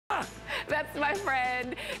That's my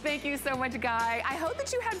friend. Thank you so much, Guy. I hope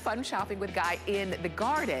that you had fun shopping with Guy in the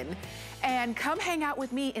garden. And come hang out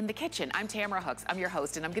with me in the kitchen. I'm Tamara Hooks, I'm your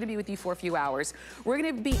host, and I'm gonna be with you for a few hours. We're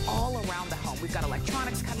gonna be all around the home. We've got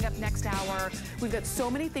electronics coming up next hour. We've got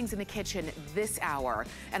so many things in the kitchen this hour.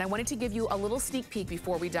 And I wanted to give you a little sneak peek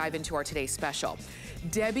before we dive into our today's special.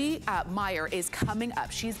 Debbie Meyer is coming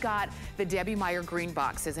up. She's got the Debbie Meyer green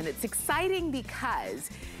boxes, and it's exciting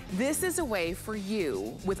because this is a way for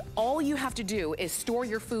you, with all you have to do is store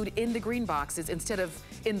your food in the green boxes instead of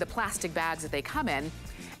in the plastic bags that they come in.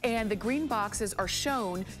 And the green boxes are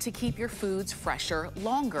shown to keep your foods fresher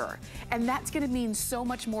longer. And that's gonna mean so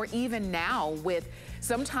much more even now with,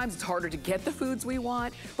 sometimes it's harder to get the foods we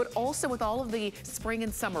want, but also with all of the spring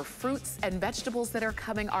and summer fruits and vegetables that are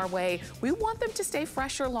coming our way, we want them to stay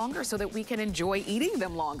fresher longer so that we can enjoy eating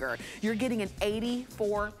them longer. You're getting an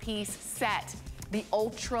 84-piece set. The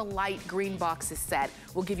ultra light green boxes set.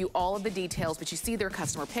 We'll give you all of the details, but you see their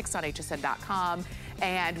customer picks on hsn.com,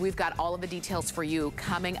 and we've got all of the details for you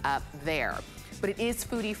coming up there. But it is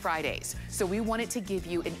Foodie Fridays, so we wanted to give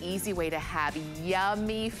you an easy way to have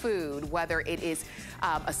yummy food, whether it is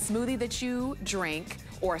a smoothie that you drink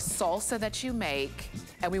or a salsa that you make,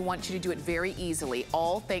 and we want you to do it very easily,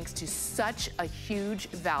 all thanks to such a huge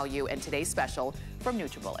value in today's special from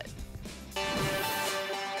Nutribullet.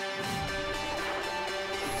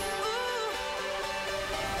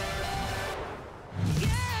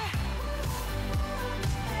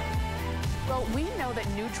 Well, we know that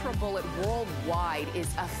Nutribullet worldwide is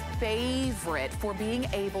a favorite for being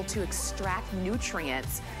able to extract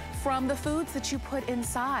nutrients from the foods that you put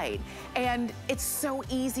inside. And it's so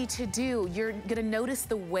easy to do. You're gonna notice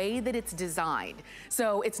the way that it's designed.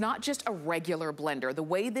 So it's not just a regular blender. The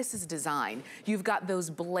way this is designed, you've got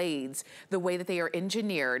those blades, the way that they are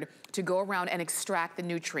engineered to go around and extract the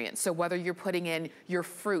nutrients. So whether you're putting in your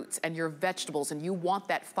fruits and your vegetables and you want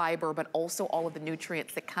that fiber, but also all of the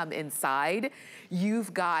nutrients that come inside,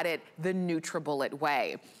 you've got it the Nutribullet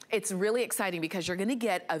way. It's really exciting because you're gonna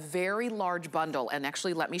get a very large bundle, and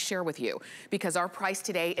actually let me share with you, because our price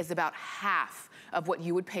today is about half of what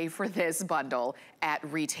you would pay for this bundle at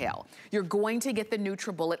retail. You're going to get the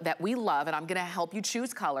Nutribullet that we love, and I'm gonna help you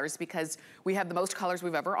choose colors because we have the most colors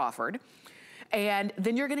we've ever offered. And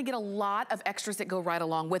then you're gonna get a lot of extras that go right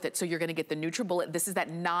along with it. So you're gonna get the Nutribullet. This is that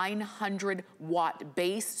 900-watt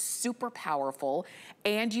base, super powerful,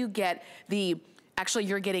 and you get the, actually,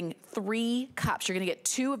 you're getting 3 cups. You're gonna get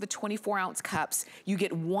 2 of the 24-ounce cups. You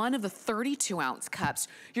get 1 of the 32-ounce cups.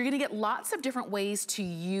 You're gonna get lots of different ways to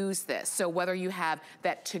use this. So whether you have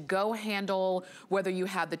that to-go handle, whether you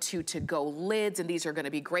have the 2 to-go lids, and these are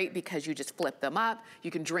gonna be great because you just flip them up.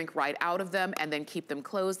 You can drink right out of them and then keep them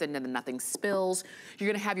closed and then nothing spills.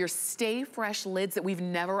 You're gonna have your Stay Fresh lids that we've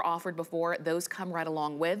never offered before. Those come right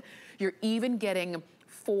along with. You're even getting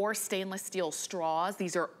 4 stainless steel straws.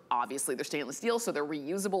 These are obviously, they're stainless steel, so they're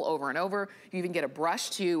reusable over and over. You even get a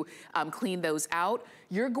brush to clean those out.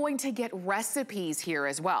 You're going to get recipes here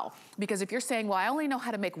as well. Because if you're saying, well, I only know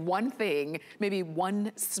how to make one thing, maybe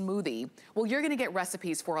one smoothie, well, you're gonna get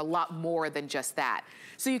recipes for a lot more than just that.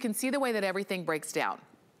 So you can see the way that everything breaks down.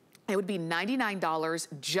 It would be $99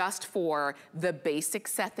 just for the basic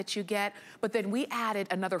set that you get, but then we added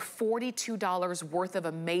another $42 worth of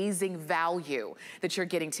amazing value that you're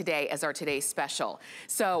getting today as our today's special.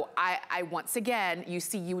 So I once again, you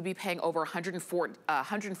see you would be paying over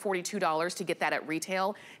 $142 to get that at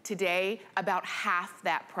retail. Today, about half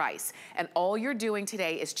that price. And all you're doing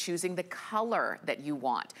today is choosing the color that you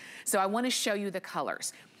want. So I wanna show you the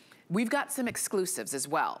colors. We've got some exclusives as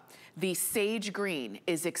well. The sage green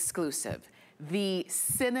is exclusive. The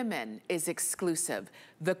cinnamon is exclusive.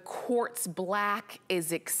 The quartz black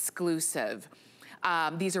is exclusive.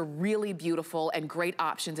 These are really beautiful and great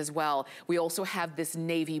options as well. We also have this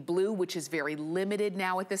navy blue, which is very limited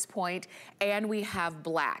now at this point, and we have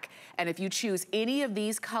black. And if you choose any of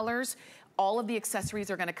these colors, all of the accessories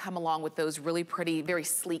are gonna come along with those really pretty, very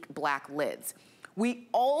sleek black lids. We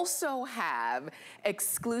also have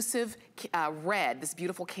exclusive red, this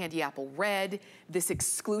beautiful candy apple red, this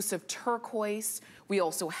exclusive turquoise. We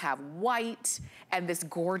also have white and this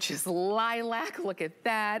gorgeous lilac, look at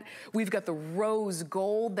that. We've got the rose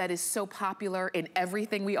gold that is so popular in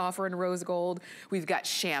everything we offer in rose gold. We've got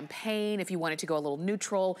champagne if you wanted to go a little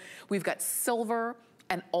neutral. We've got silver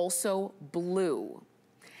and also blue.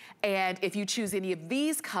 And if you choose any of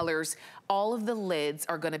these colors, all of the lids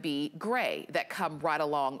are gonna be gray that come right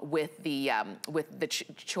along with the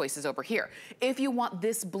choices over here. If you want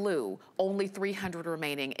this blue, only 300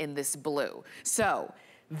 remaining in this blue. So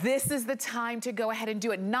this is the time to go ahead and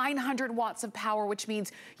do it. 900 watts of power, which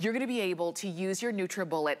means you're gonna be able to use your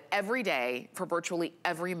Nutribullet every day for virtually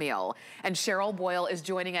every meal. And Cheryl Boyle is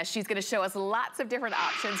joining us. She's gonna show us lots of different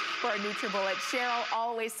options for our Nutribullet. Cheryl,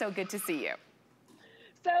 always so good to see you.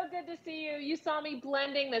 So good to see you. You saw me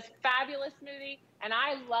blending this fabulous smoothie, and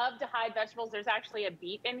I love to hide vegetables. There's actually a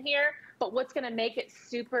beet in here, but what's gonna make it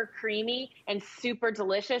super creamy and super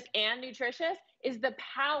delicious and nutritious is the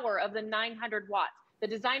power of the 900 watts. The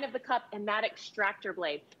design of the cup and that extractor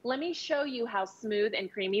blade. Let me show you how smooth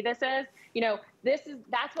and creamy this is. You know,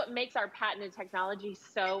 that's what makes our patented technology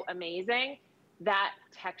so amazing. That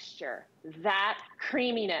texture, that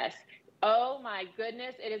creaminess. Oh my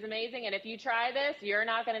goodness, it is amazing. And if you try this, you're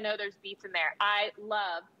not gonna know there's beets in there. I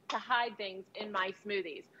love to hide things in my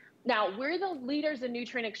smoothies. Now, we're the leaders in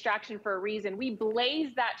nutrient extraction for a reason. We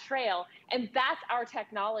blaze that trail, and that's our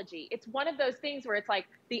technology. It's one of those things where it's like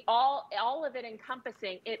all of it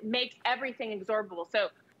encompassing, it makes everything absorbable. So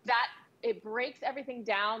that it breaks everything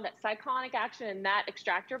down, that cyclonic action and that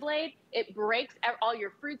extractor blade, it breaks all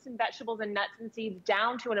your fruits and vegetables and nuts and seeds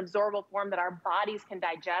down to an absorbable form that our bodies can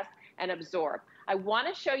digest and absorb. I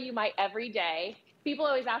wanna show you my everyday. People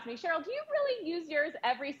always ask me, Cheryl, do you really use yours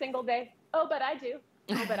every single day? Oh, but I do.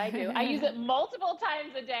 Oh, but I do. I use it multiple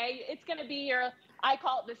times a day. It's gonna be I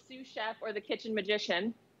call it the sous chef or the kitchen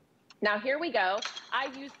magician. Now here we go. I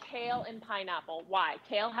use kale and pineapple. Why?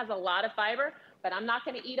 Kale has a lot of fiber, but I'm not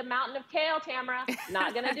gonna eat a mountain of kale, Tamara.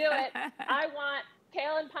 Not gonna do it. I want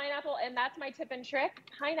kale and pineapple, and that's my tip and trick.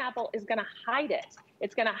 Pineapple is gonna hide it.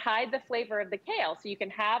 It's gonna hide the flavor of the kale. So you can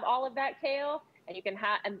have all of that kale, and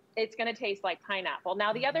and it's gonna taste like pineapple.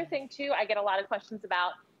 Now the other thing too, I get a lot of questions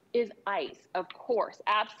about is ice. Of course,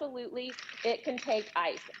 absolutely, it can take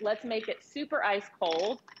ice. Let's make it super ice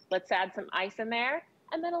cold. Let's add some ice in there,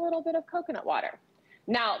 and then a little bit of coconut water.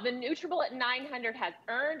 Now, the Nutribullet 900 has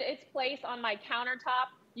earned its place on my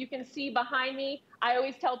countertop. You can see behind me, I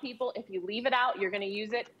always tell people, if you leave it out, you're gonna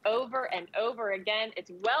use it over and over again.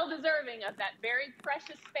 It's well deserving of that very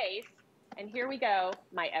precious space. And here we go,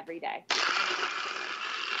 my everyday.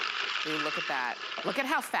 Ooh, look at that. Look at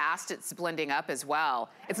how fast it's blending up as well.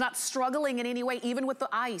 It's not struggling in any way, even with the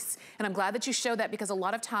ice. And I'm glad that you showed that, because a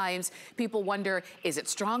lot of times people wonder, is it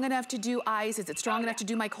strong enough to do ice? Is it strong enough to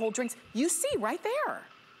do my cold drinks? You see right there.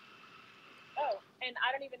 Oh, and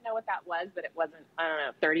I don't even know what that was, but it wasn't, I don't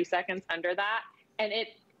know, 30 seconds under that. And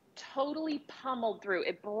it totally pummeled through.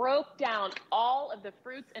 It broke down all of the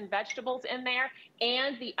fruits and vegetables in there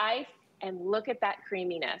and the ice. And look at that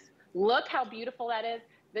creaminess. Look how beautiful that is.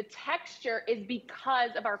 The texture is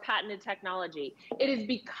because of our patented technology. It is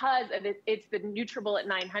because of it's the Nutribullet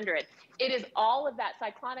 900. It is all of that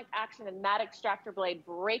cyclonic action and that extractor blade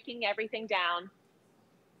breaking everything down.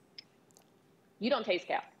 You don't taste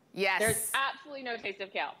kale. Yes. There's absolutely no taste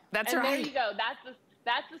of kale. That's right. And there you go.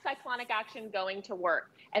 That's the cyclonic action going to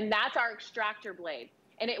work. And that's our extractor blade.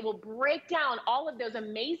 And it will break down all of those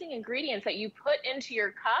amazing ingredients that you put into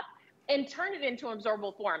your cup and turn it into an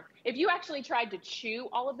absorbable form. If you actually tried to chew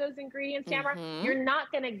all of those ingredients, Tamara, you're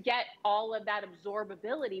not gonna get all of that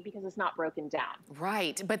absorbability because it's not broken down.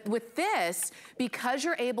 Right, but with this, because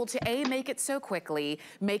you're able to A, make it so quickly,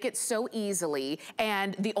 make it so easily,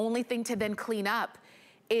 and the only thing to then clean up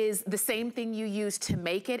is the same thing you use to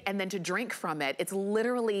make it and then to drink from it. It's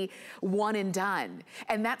literally one and done.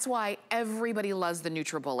 And that's why everybody loves the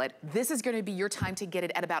Nutribullet. This is gonna be your time to get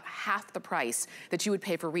it at about half the price that you would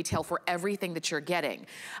pay for retail for everything that you're getting.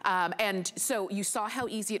 And so you saw how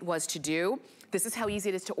easy it was to do. This is how easy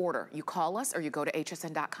it is to order. You call us or you go to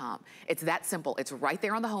hsn.com. It's that simple. It's right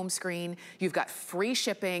there on the home screen. You've got free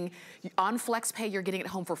shipping. On FlexPay, you're getting it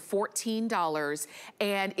home for $14.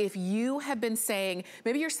 And if you have been saying,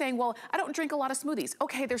 maybe you're saying, well, I don't drink a lot of smoothies.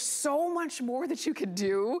 Okay, there's so much more that you can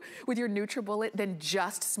do with your Nutribullet than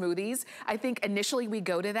just smoothies. I think initially we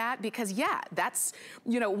go to that because, yeah, that's,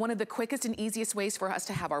 you know, one of the quickest and easiest ways for us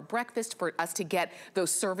to have our breakfast, for us to get those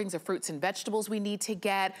servings of fruits and vegetables we need to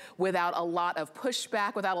get without a lot of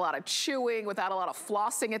pushback, without a lot of chewing, without a lot of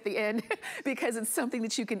flossing at the end, because it's something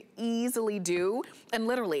that you can easily do. And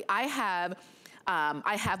literally, I have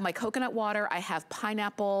my coconut water, I have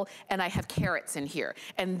pineapple, and I have carrots in here.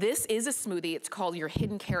 And this is a smoothie. It's called your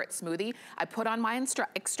hidden carrot smoothie. I put on my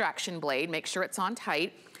extraction blade, make sure it's on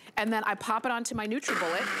tight, and then I pop it onto my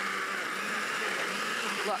Nutribullet.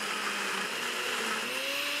 Look.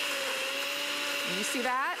 You see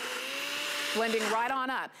that? Blending right on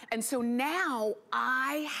up. And so now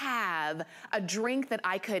I have a drink that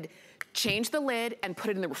I could change the lid and put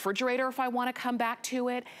it in the refrigerator if I want to come back to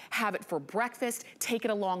it, have it for breakfast, take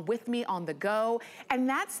it along with me on the go. And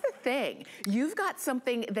that's the thing. You've got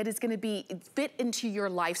something that is going to fit into your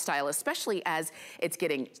lifestyle, especially as it's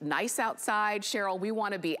getting nice outside. Cheryl, we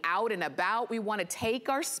want to be out and about. We want to take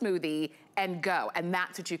our smoothie and go. And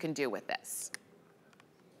that's what you can do with this.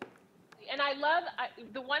 And I love,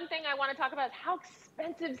 the one thing I want to talk about is how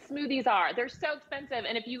expensive smoothies are. They're so expensive.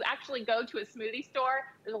 And if you actually go to a smoothie store,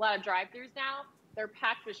 there's a lot of drive-thrus now, they're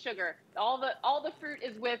packed with sugar. All the fruit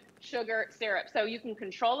is with sugar syrup. So you can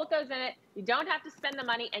control what goes in it. You don't have to spend the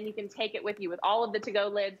money, and you can take it with you with all of the to-go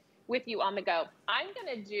lids with you on the go. I'm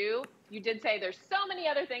going to do, you did say there's so many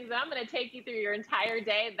other things, and I'm going to take you through your entire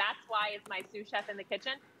day. That's why it's my sous chef in the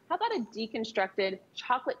kitchen. How about a deconstructed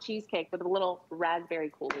chocolate cheesecake with a little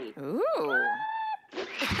raspberry coulis? Ooh.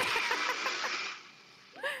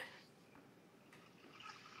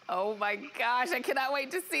 Oh my gosh, I cannot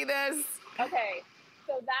wait to see this. Okay,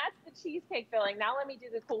 so that's the cheesecake filling. Now let me do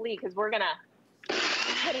the coulis because we're gonna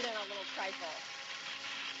put it in a little trifle.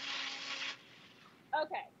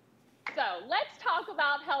 Okay, so let's talk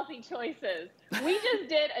about healthy choices. We just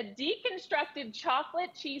did a deconstructed chocolate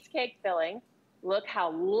cheesecake filling. Look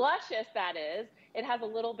how luscious that is. It has a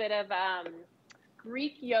little bit of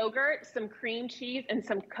Greek yogurt, some cream cheese, and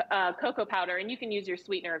some cocoa powder, and you can use your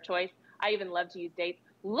sweetener of choice. I even love to use dates.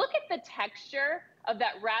 Look at the texture of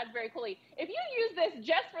that raspberry coulis. If you use this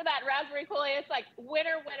just for that raspberry coulis, it's like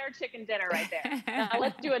winner, winner, chicken dinner right there. Now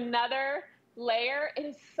let's do another layer. It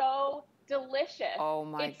is so delicious. Oh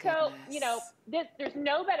my goodness. So, you know, there's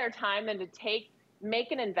no better time than to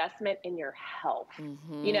make an investment in your health,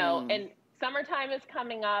 you know, and summertime is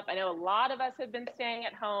coming up. I know a lot of us have been staying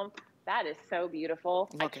at home. That is so beautiful.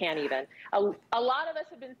 I can't even. A lot of us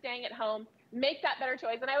have been staying at home. Make that better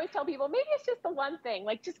choice. And I always tell people, maybe it's just the one thing.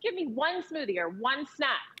 Like, just give me one smoothie or one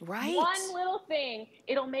snack. Right. One little thing.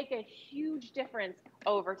 It'll make a huge difference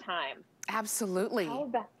over time. Absolutely. How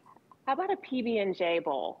about a PB&J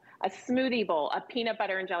bowl, a smoothie bowl, a peanut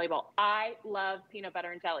butter and jelly bowl? I love peanut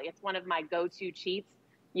butter and jelly. It's one of my go-to cheats.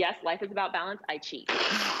 Yes, life is about balance. I cheat.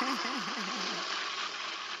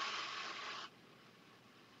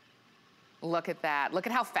 Look at that. Look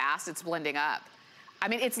at how fast it's blending up. I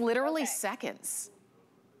mean, it's literally seconds.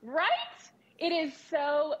 Right? It is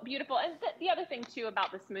so beautiful. And the other thing, too,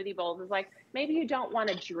 about the smoothie bowls is, like, maybe you don't want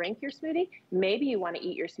to drink your smoothie. Maybe you want to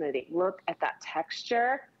eat your smoothie. Look at that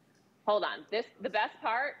texture. Hold on. The best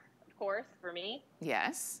part, of course, for me.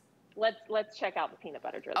 Yes. Let's check out the peanut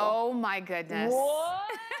butter drizzle. Oh, my goodness. What?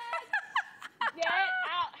 Get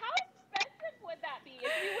out. How expensive would that be?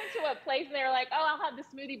 If you went to a place and they were like, oh, I'll have the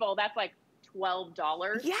smoothie bowl, that's like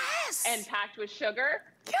 $12. Yes. And packed with sugar.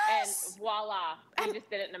 Yes. And voila, we just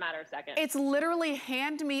did it in a matter of seconds. It's literally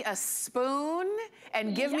hand me a spoon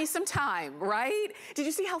and give me some time, right? Did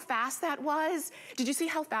you see how fast that was? Did you see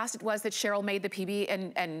how fast it was that Cheryl made the PB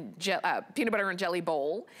and peanut butter and jelly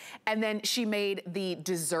bowl? And then she made the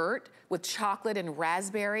dessert with chocolate and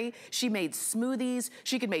raspberry. She made smoothies.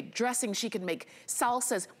 She could make dressing. She could make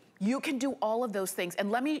salsas. You can do all of those things.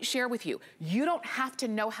 And let me share with you, you don't have to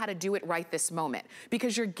know how to do it right this moment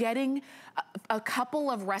because you're getting a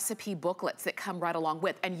couple of recipe booklets that come right along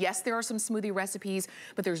with. And yes, there are some smoothie recipes,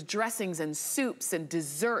 but there's dressings and soups and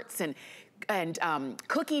desserts and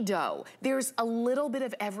cookie dough. There's a little bit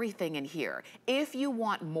of everything in here. If you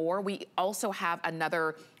want more, we also have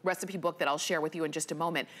another recipe book that I'll share with you in just a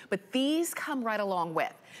moment, but these come right along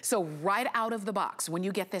with. So right out of the box, when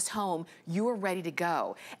you get this home, you are ready to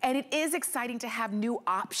go. And it is exciting to have new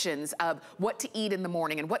options of what to eat in the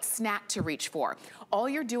morning and what snack to reach for. All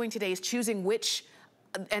you're doing today is choosing which,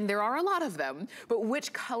 and there are a lot of them, but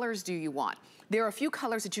which colors do you want? There are a few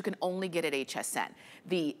colors that you can only get at HSN.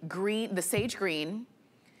 The green, the sage green,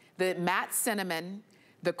 the matte cinnamon,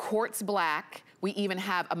 the quartz black. We even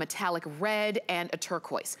have a metallic red and a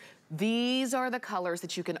turquoise. These are the colors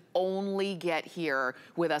that you can only get here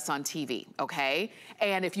with us on TV, okay?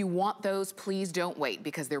 And if you want those, please don't wait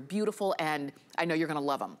because they're beautiful and I know you're gonna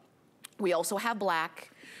love them. We also have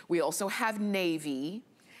black, we also have navy,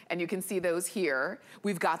 and you can see those here.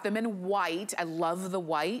 We've got them in white. I love the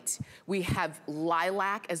white. We have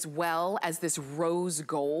lilac as well as this rose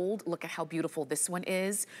gold. Look at how beautiful this one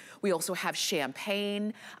is. We also have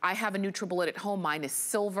champagne. I have a Nutribullet at home. Mine is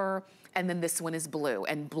silver. And then this one is blue,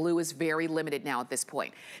 and blue is very limited now at this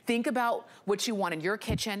point. Think about what you want in your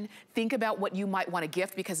kitchen. Think about what you might want to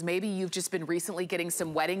gift because maybe you've just been recently getting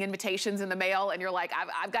some wedding invitations in the mail and you're like,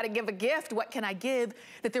 I've got to give a gift. What can I give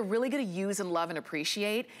that they're really going to use and love and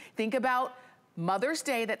appreciate? Think about Mother's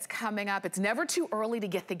Day that's coming up. It's never too early to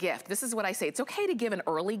get the gift. This is what I say. It's okay to give an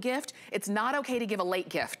early gift. It's not okay to give a late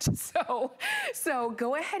gift. So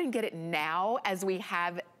go ahead and get it now as we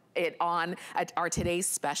have it on at our today's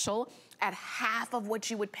special at half of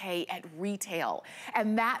what you would pay at retail.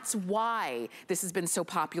 And that's why this has been so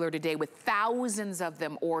popular today with thousands of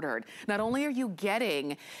them ordered. Not only are you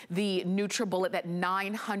getting the Nutribullet, that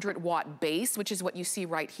 900 watt base, which is what you see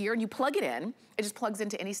right here, and you plug it in, it just plugs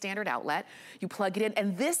into any standard outlet. You plug it in,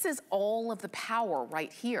 and this is all of the power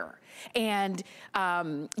right here. And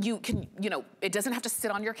you can, it doesn't have to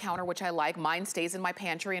sit on your counter, which I like. Mine stays in my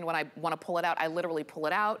pantry, and when I wanna pull it out, I literally pull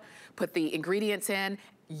it out, put the ingredients in,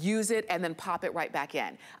 use it, and then pop it right back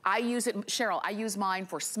in. I use it, Cheryl, I use mine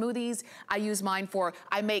for smoothies. I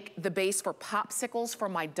make the base for popsicles for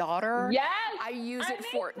my daughter. Yes! I use it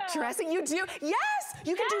for dressing. You do? Yes!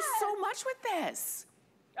 You can do so much with this.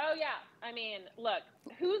 Oh yeah, I mean, look,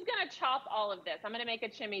 who's gonna chop all of this? I'm gonna make a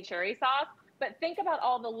chimichurri sauce, but think about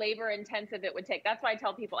all the labor intensive it would take. That's why I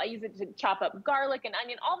tell people I use it to chop up garlic and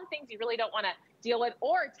onion, all the things you really don't wanna deal with,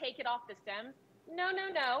 or take it off the stems. No.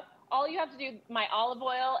 All you have to do, my olive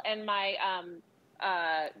oil and my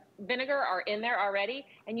vinegar are in there already,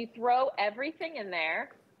 and you throw everything in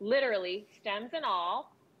there, literally stems and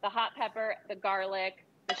all, the hot pepper, the garlic,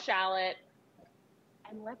 the shallot,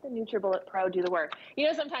 and let the Nutribullet Pro do the work.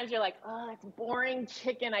 Sometimes you're like, oh, it's boring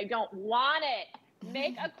chicken, I don't want it.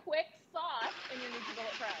 Make a quick sauce in your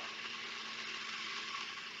Nutribullet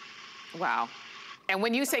Pro. Wow. And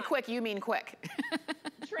when you say quick, you mean quick.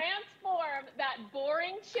 Transform that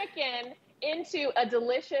boring chicken into a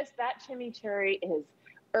delicious, that chimichurri is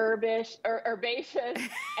herbaceous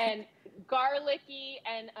and garlicky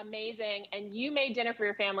and amazing. And you made dinner for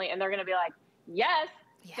your family and they're gonna be like, yes.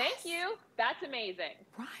 Thank you. That's amazing.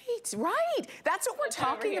 Right. That's what we're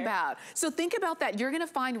talking about. So think about that. You're gonna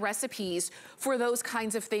find recipes for those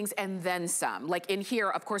kinds of things and then some. Like in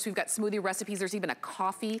here, of course, we've got smoothie recipes. There's even a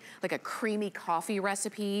coffee, like a creamy coffee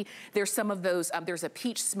recipe. There's some of those, there's a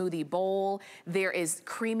peach smoothie bowl. There is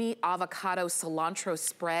creamy avocado cilantro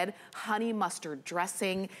spread, honey mustard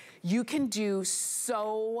dressing. You can do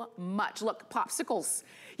so much. Look, popsicles.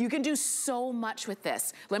 You can do so much with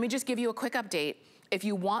this. Let me just give you a quick update. If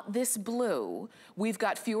you want this blue, we've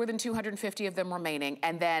got fewer than 250 of them remaining,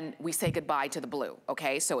 and then we say goodbye to the blue,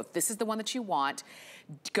 okay? So if this is the one that you want,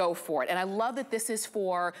 go for it. And I love that this is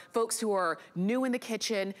for folks who are new in the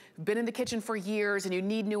kitchen, been in the kitchen for years, and you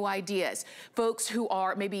need new ideas. Folks who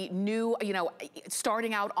are maybe new,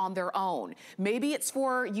 starting out on their own. Maybe it's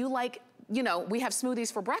for you, like, we have smoothies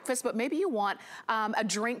for breakfast, but maybe you want a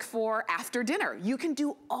drink for after dinner. You can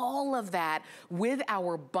do all of that with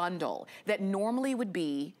our bundle that normally would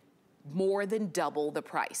be more than double the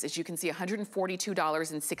price. As you can see,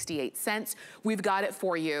 $142.68. We've got it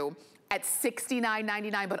for you at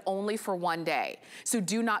 $69.99, but only for one day. So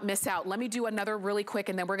do not miss out. Let me do another really quick,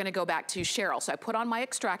 and then we're gonna go back to Cheryl. So I put on my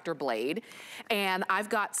extractor blade, and I'm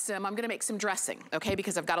gonna make some dressing, okay?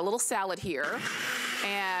 Because I've got a little salad here,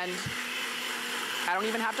 and I don't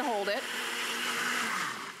even have to hold it.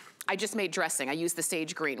 I just made dressing. I used the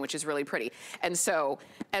sage green, which is really pretty. And so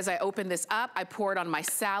as I open this up, I pour it on my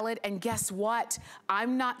salad, and guess what?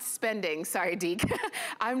 I'm not spending, sorry, Deke,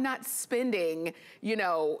 I'm not spending,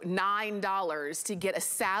 $9 to get a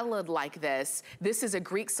salad like this. This is a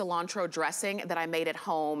Greek cilantro dressing that I made at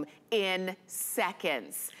home in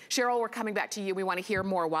seconds. Cheryl, we're coming back to you. We want to hear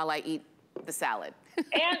more while I eat the salad.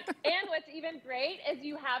 and what's even great is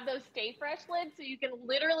you have those Stay Fresh lids, so you can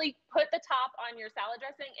literally put the top on your salad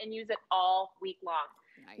dressing and use it all week long.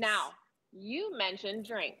 Nice. Now, you mentioned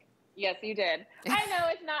drink. Yes, you did. I know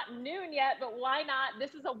it's not noon yet, but why not?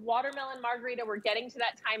 This is a watermelon margarita. We're getting to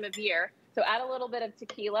that time of year. So add a little bit of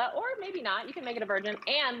tequila, or maybe not. You can make it a virgin.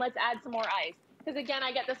 And let's add some more ice. Because again,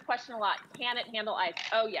 I get this question a lot. Can it handle ice?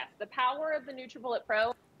 Oh yes, the power of the Nutribullet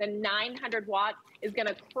Pro, the 900 watts, is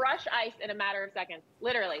gonna crush ice in a matter of seconds.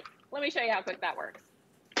 Literally. Let me show you how quick that works.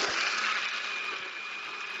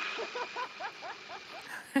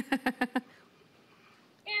 And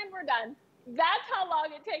we're done. That's how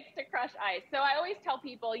long it takes to crush ice. So I always tell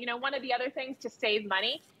people, one of the other things to save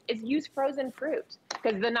money is use frozen fruit.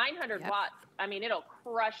 Because the 900 watts, it'll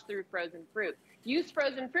crush through frozen fruit. Use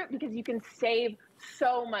frozen fruit because you can save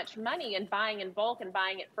so much money in buying in bulk and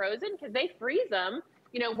buying it frozen, because they freeze them,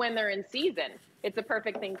 when they're in season. It's a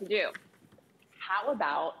perfect thing to do. How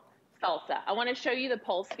about salsa? I want to show you the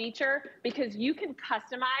pulse feature, because you can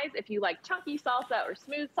customize if you like chunky salsa or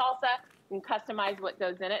smooth salsa. You can customize what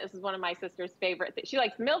goes in it. This is one of my sister's favorite things. She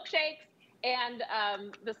likes milkshakes and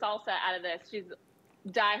the salsa out of this. She's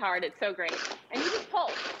die hard. It's so great. And you just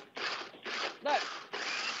pulse. Look.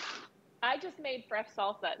 I just made fresh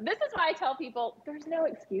salsa. This is why I tell people there's no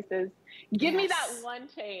excuses. Give me that one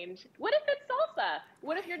change. What if it's salsa?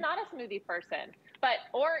 What if you're not a smoothie person? But,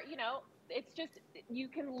 or, you know, it's just, you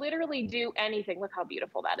can literally do anything. Look how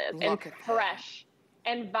beautiful that is. And fresh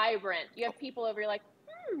and vibrant. You have people over, you're like,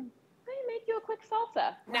 let me make you a quick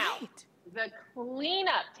salsa. Right. Now, the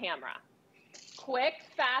cleanup, Tamra. Quick,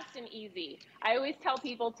 fast, and easy. I always tell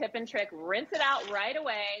people, tip and trick, rinse it out right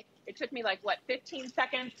away. It took me like, what, 15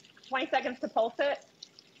 seconds, 20 seconds to pulse it?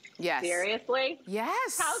 Yes. Seriously?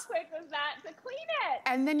 Yes. How quick was that to clean it?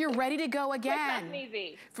 And then you're ready to go again. Quick, fast, and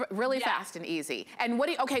easy. Really fast and easy. And what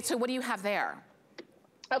do you, okay, so what do you have there?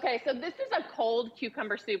 Okay, so this is a cold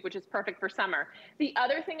cucumber soup, which is perfect for summer. The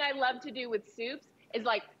other thing I love to do with soups is,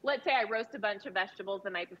 like, let's say I roast a bunch of vegetables the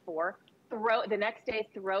night before. The next day,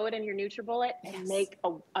 throw it in your Nutribullet and make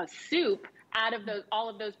a soup out of all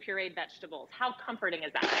of those pureed vegetables. How comforting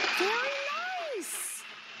is that? Very nice.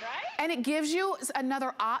 Right? And it gives you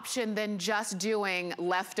another option than just doing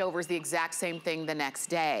leftovers, the exact same thing the next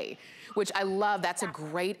day, which I love. That's a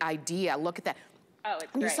great idea. Look at that. Oh,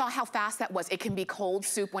 it's great. You saw how fast that was. It can be cold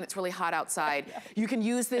soup when it's really hot outside. You can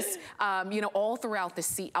use this, you know, all throughout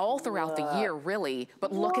the year, really.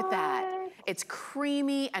 But look at that. It's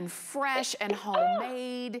creamy and fresh and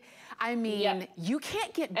homemade. I mean, you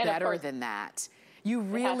can't get better than that. You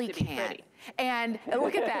really can't. And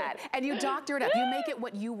look at that. And you doctor it up. You make it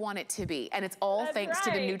what you want it to be. And it's all thanks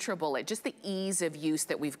to the Nutribullet, just the ease of use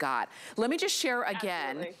that we've got. Let me just share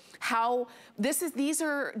again how these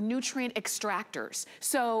are nutrient extractors.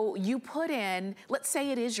 So you put in, let's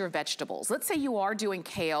say it is your vegetables. Let's say you are doing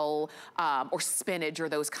kale or spinach or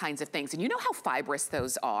those kinds of things. And you know how fibrous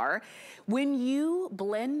those are. When you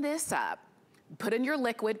blend this up, put in your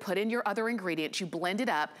liquid, put in your other ingredients, you blend it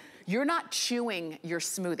up, you're not chewing your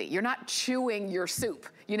smoothie. You're not chewing your soup.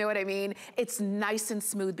 You know what I mean? It's nice and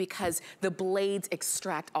smooth because the blades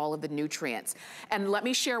extract all of the nutrients. And let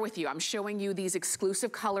me share with you, I'm showing you these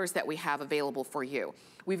exclusive colors that we have available for you.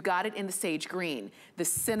 We've got it in the sage green, the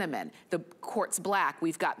cinnamon, the quartz black.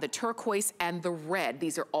 We've got the turquoise and the red.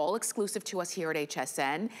 These are all exclusive to us here at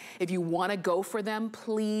HSN. If you want to go for them,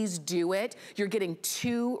 please do it. You're getting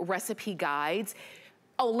 2 recipe guides.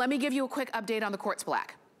 Oh, let me give you a quick update on the quartz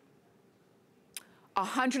black.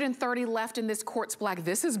 130 left in this quartz black.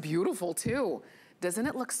 This is beautiful too. Doesn't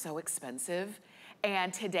it look so expensive?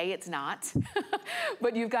 And today it's not,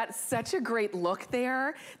 but you've got such a great look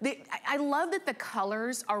there. I love that the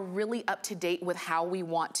colors are really up to date with how we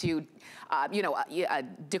want to, you know,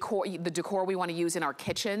 the decor we want to use in our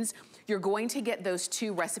kitchens. You're going to get those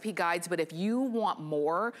 2 recipe guides, but if you want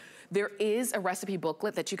more, there is a recipe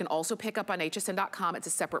booklet that you can also pick up on hsn.com. It's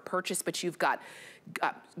a separate purchase, but you've got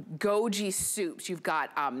goji soups, you've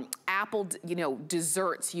got apple, you know,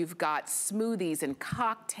 desserts, you've got smoothies and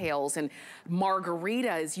cocktails and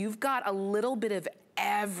margaritas. You've got a little bit of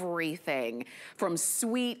everything from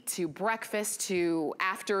sweet to breakfast to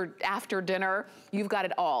after dinner. You've got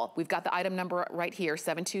it all. We've got the item number right here,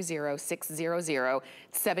 720600,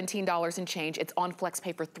 $17 and change. It's on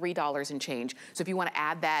FlexPay for $3 and change. So if you want to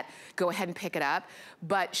add that, go ahead and pick it up.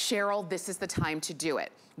 But Cheryl, this is the time to do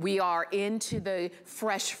it. We are into the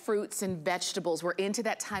fresh fruits and vegetables. We're into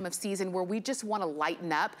that time of season where we just want to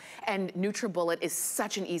lighten up, and Nutribullet is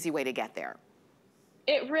such an easy way to get there.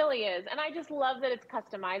 It really is. And I just love that it's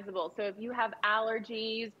customizable. So if you have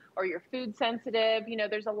allergies or you're food sensitive, you know,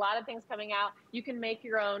 there's a lot of things coming out. You can make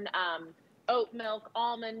your own oat milk,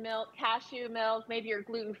 almond milk, cashew milk, maybe your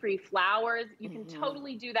gluten-free flours. You can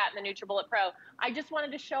totally do that in the Nutribullet Pro. I just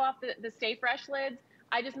wanted to show off the Stay Fresh lids.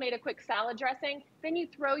 I just made a quick salad dressing. Then you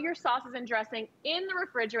throw your sauces and dressing in the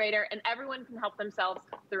refrigerator and everyone can help themselves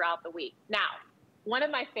throughout the week. Now, one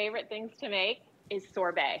of my favorite things to make is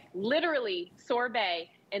sorbet. Literally sorbet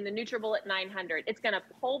in the Nutribullet 900. It's gonna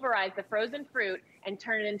pulverize the frozen fruit and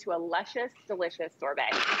turn it into a luscious, delicious sorbet.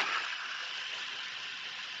 It's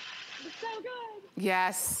so good.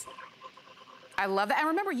 Yes. I love that. And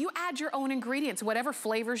remember, you add your own ingredients. Whatever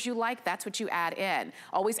flavors you like, that's what you add in.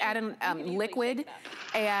 Always add in liquid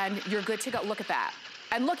and you're good to go. Look at that.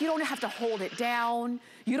 And look, you don't have to hold it down.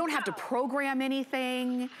 You don't have to program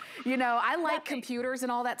anything. You know, I like computers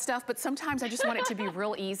and all that stuff, but sometimes I just want it to be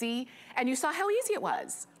real easy. And you saw how easy it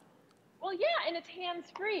was. Well, yeah, and it's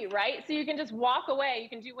hands-free, right? So you can just walk away. You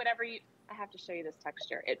can do whatever you... I have to show you this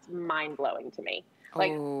texture. It's mind-blowing to me.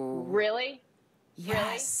 Like, really?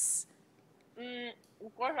 Yes. Really?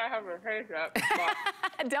 Of course I have a face up.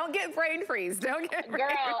 Don't get brain freeze. Don't get brain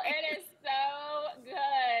freeze. Girl, it is so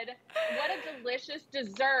good. What a delicious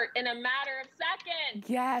dessert in a matter of seconds.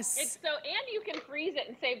 Yes. It's so, and you can freeze it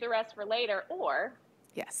and save the rest for later, or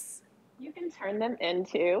You can turn them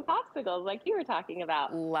into popsicles like you were talking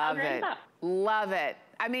about. Love it. Love it.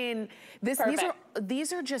 I mean,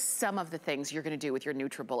 these are just some of the things you're gonna do with your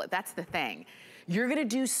Nutribullet. That's the thing. You're gonna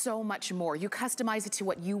do so much more. You customize it to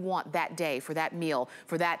what you want that day, for that meal,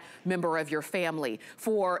 for that member of your family,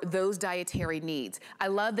 for those dietary needs. I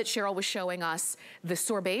love that Cheryl was showing us the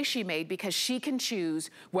sorbet she made, because she can choose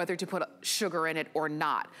whether to put sugar in it or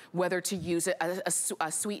not, whether to use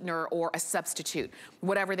a sweetener or a substitute,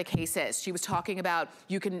 whatever the case is. She was talking about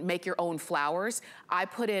you can make your own flours. I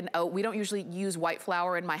put in oat. We don't usually use white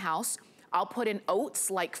flour in my house. I'll put in oats,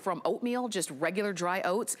 like from oatmeal, just regular dry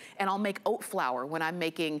oats, and I'll make oat flour when I'm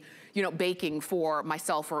making, you know, baking for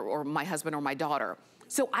myself or my husband or my daughter.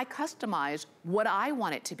 So I customize what I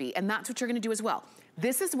want it to be, and that's what you're gonna do as well.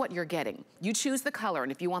 This is what you're getting. You choose the color,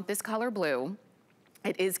 and if you want this color blue,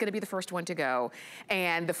 it is gonna be the first one to go.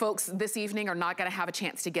 And the folks this evening are not gonna have a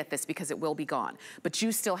chance to get this because it will be gone. But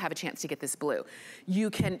you still have a chance to get this blue. You're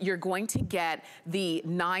going to get the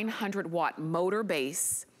 900-watt motor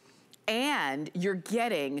base, and you're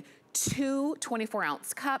getting 2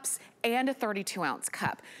 24-ounce cups and a 32-ounce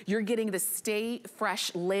cup. You're getting the Stay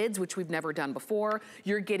Fresh lids, which we've never done before.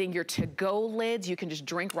 You're getting your to-go lids. You can just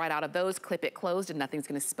drink right out of those, clip it closed, and nothing's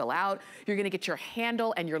gonna spill out. You're gonna get your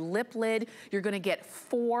handle and your lip lid. You're gonna get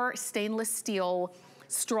 4 stainless steel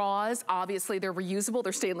straws. Obviously, they're reusable,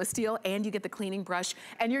 they're stainless steel, and you get the cleaning brush,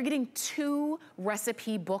 and you're getting 2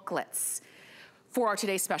 recipe booklets for our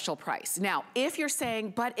today's special price. Now, if you're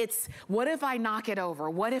saying, but it's, what if I knock it over?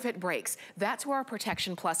 What if it breaks? That's where our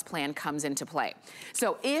Protection Plus plan comes into play.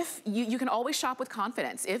 So if you can always shop with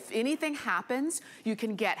confidence. If anything happens, you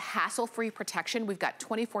can get hassle-free protection. We've got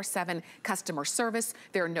 24/7 customer service.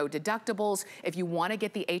 There are no deductibles. If you wanna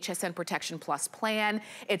get the HSN Protection Plus plan,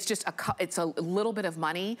 it's just it's a little bit of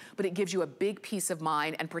money, but it gives you a big peace of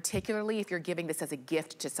mind, and particularly if you're giving this as a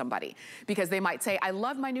gift to somebody. Because they might say, I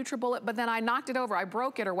love my Nutribullet, but then I knocked it over, I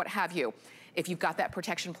broke it, or what have you. If you've got that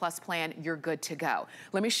Protection Plus plan, you're good to go.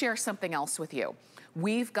 Let me share something else with you.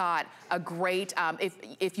 We've got a great,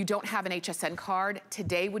 if you don't have an HSN card,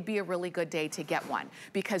 today would be a really good day to get one,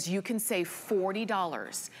 because you can save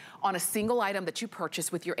 $40 on a single item that you purchase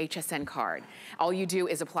with your HSN card. All you do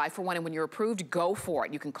is apply for one, and when you're approved, go for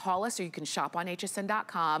it. You can call us or you can shop on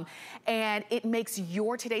hsn.com, and it makes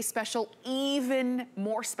your today's special even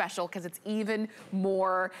more special because it's even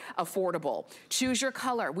more affordable. Choose your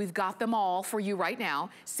color. We've got them all for you right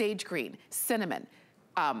now. Sage green, cinnamon.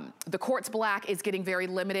 The quartz black is getting very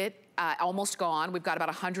limited, almost gone. We've got about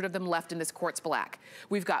 100 of them left in this quartz black.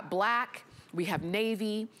 We've got black, we have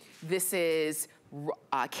navy, this is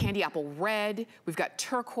candy apple red, we've got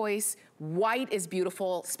turquoise, white is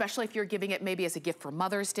beautiful, especially if you're giving it maybe as a gift for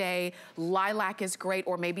Mother's Day. Lilac is great,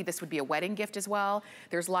 or maybe this would be a wedding gift as well.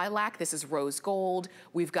 There's lilac, this is rose gold.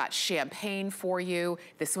 We've got champagne for you.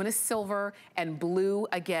 This one is silver, and blue,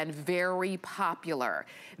 again, very popular.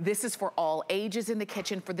 This is for all ages in the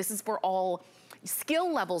kitchen, this is for all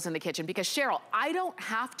skill levels in the kitchen, because Cheryl, I don't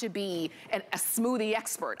have to be a smoothie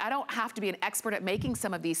expert. I don't have to be an expert at making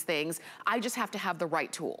some of these things. I just have to have the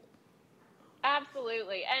right tool.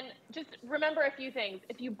 Absolutely. And just remember a few things.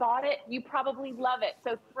 If you bought it, you probably love it.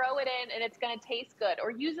 So throw it in and it's going to taste good.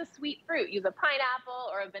 Or use a sweet fruit. Use a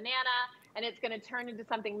pineapple or a banana, and it's going to turn into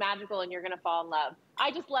something magical and you're going to fall in love.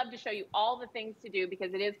 I just love to show you all the things to do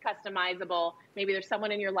because it is customizable. Maybe there's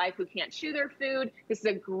someone in your life who can't chew their food. This is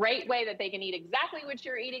a great way that they can eat exactly what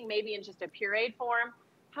you're eating, maybe in just a pureed form.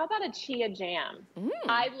 How about a chia jam?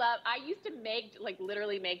 I used to make, like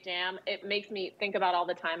literally make jam. It makes me think about all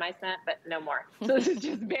the time I spent, but no more. So this is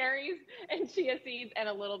just berries and chia seeds and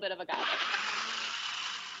a little bit of agave.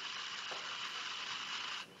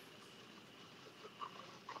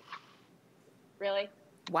 Really?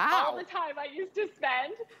 Wow. All the time I used to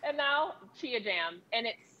spend, and now chia jam. And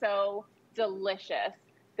it's so delicious.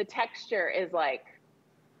 The texture is like,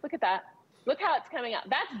 look at that. Look how it's coming out.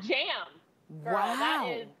 That's jam. Girl, wow. That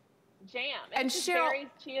is jam. And Cheryl, berries,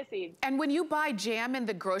 chia seeds. And when you buy jam in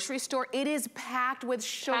the grocery store, it is packed with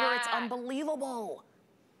sugar. It's unbelievable.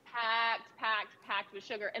 Packed with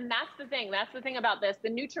sugar. And that's the thing. That's the thing about this. The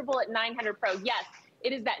Nutribullet 900 Pro, yes,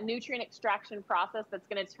 it is that nutrient extraction process that's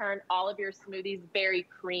going to turn all of your smoothies very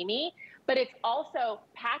creamy. But it's also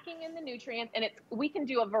packing in the nutrients, and we can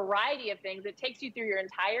do a variety of things. It takes you through your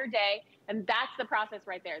entire day, and that's the process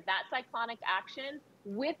right there. That cyclonic action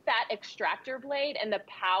with that extractor blade and the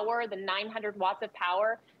power, the 900 watts of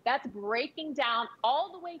power, that's breaking down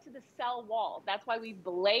all the way to the cell wall. That's why we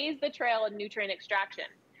blaze the trail of nutrient extraction.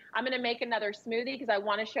 I'm going to make another smoothie because I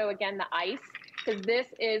want to show again the ice, because this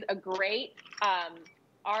is a great,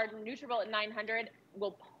 our Nutribullet 900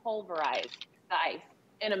 will pulverize the ice.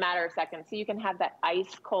 in a matter of seconds. So you can have that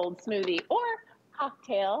ice cold smoothie or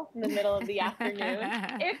cocktail in the middle of the afternoon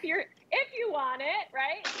if you want it,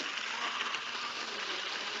 right?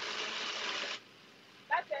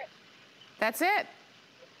 That's it. That's it.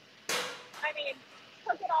 I mean,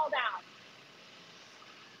 cook it all down.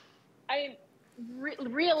 I mean,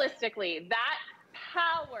 realistically, that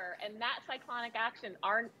power and that cyclonic action,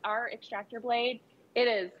 our extractor blade, it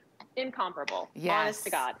is incomparable. Yes. Honest to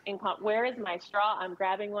God. Where is my straw? I'm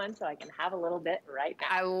grabbing one so I can have a little bit right now.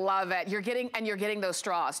 I love it. You're getting those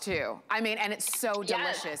straws too. I mean, and it's so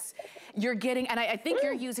delicious. Yes. You're getting, and I think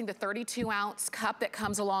you're using the 32-ounce cup that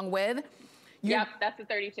comes along with. Yep, that's a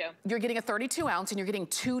 32. You're getting a 32 ounce and you're getting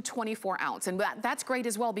 2 24-ounce. And that's great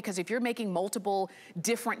as well, because if you're making multiple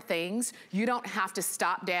different things, you don't have to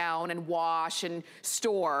stop down and wash and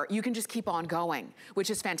store. You can just keep on going,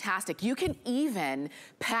 which is fantastic. You can even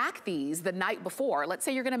pack these the night before. Let's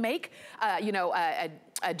say you're gonna make, a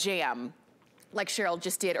jam, like Cheryl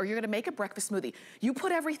just did, or you're gonna make a breakfast smoothie. You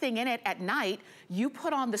put everything in it at night, you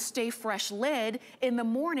put on the Stay Fresh lid, in the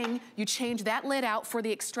morning, you change that lid out for the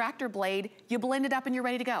extractor blade, you blend it up and you're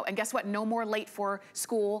ready to go. And guess what? No more late for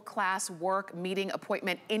school, class, work, meeting,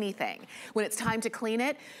 appointment, anything. When it's time to clean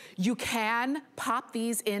it, you can pop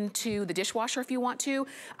these into the dishwasher if you want to.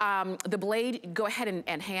 The blade, go ahead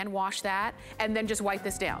and hand wash that, and then just wipe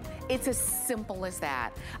this down. It's as simple as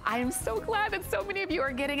that. I am so glad that so many of you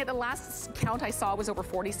are getting it. The last count I saw was over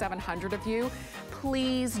 4,700 of you.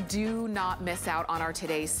 Please do not miss out on our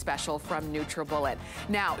today's special from Nutribullet.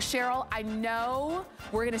 Now, Cheryl, I know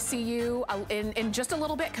we're gonna see you in just a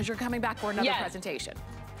little bit because you're coming back for another presentation.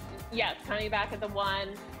 Yes, coming back at the 1.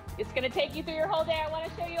 It's gonna take you through your whole day. I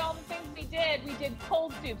wanna show you all the things we did. We did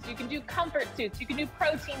cold soups, you can do comfort soups, you can do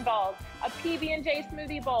protein balls, a PB&J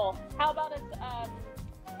smoothie bowl. How about a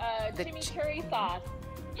chimichurri sauce?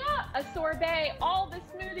 Yeah, a sorbet, all the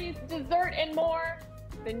smoothies, dessert, and more.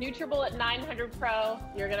 The Nutribullet 900 Pro,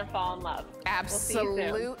 you're gonna fall in love.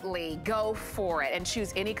 Absolutely, go for it. And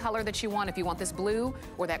choose any color that you want. If you want this blue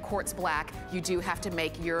or that quartz black, you do have to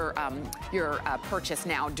make your purchase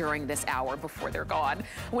now during this hour before they're gone.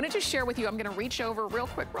 I wanted to share with you, I'm gonna reach over real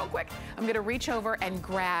quick. I'm gonna reach over and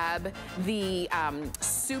grab the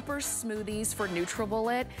super smoothies for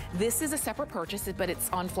Nutribullet. This is a separate purchase, but it's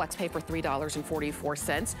on FlexPay for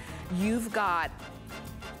 $3.44. You've got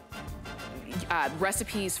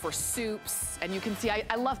recipes for soups, and you can see,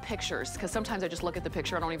 I love pictures, because sometimes I just look at the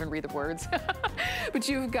picture, I don't even read the words. But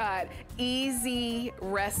you've got easy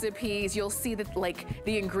recipes. You'll see that, like,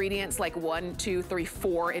 the ingredients, like 1, 2, 3,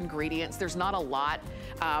 4 ingredients. There's not a lot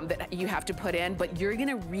that you have to put in, but you're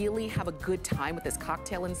gonna really have a good time with this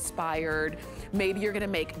cocktail inspired. Maybe you're gonna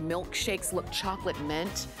make milkshakes look chocolate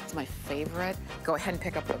mint. It's my favorite. Go ahead and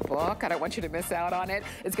pick up the book. I don't want you to miss out on it.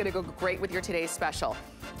 It's gonna go great with your today's special.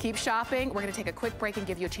 Keep shopping. We're gonna take a quick break and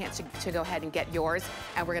give you a chance to go ahead and get yours,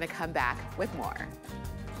 and we're gonna come back with more.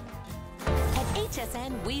 At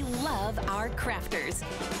HSN, we love our crafters.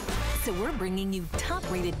 So we're bringing you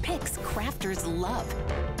top-rated picks crafters love.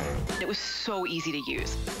 It was so easy to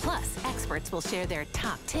use. Plus, experts will share their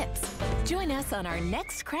top tips. Join us on our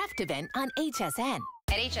next craft event on HSN.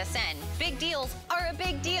 At HSN, big deals are a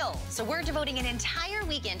big deal. So we're devoting an entire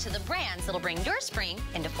weekend to the brands that'll bring your spring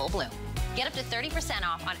into full bloom. Get up to 30%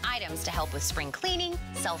 off on items to help with spring cleaning,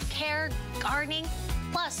 self-care, gardening,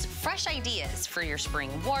 plus fresh ideas for your spring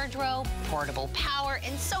wardrobe, portable power,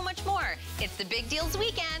 and so much more. It's the Big Deals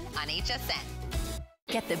Weekend on HSN.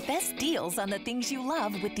 Get the best deals on the things you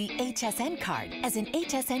love with the HSN card. As an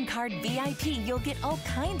HSN card VIP, you'll get all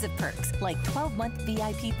kinds of perks, like 12-month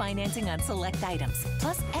VIP financing on select items,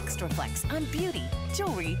 plus extra flex on beauty,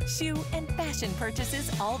 jewelry, shoe, and fashion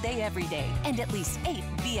purchases all day, every day. And at least 8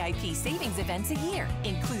 VIP savings events a year.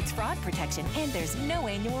 Includes fraud protection, and there's no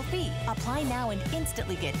annual fee. Apply now and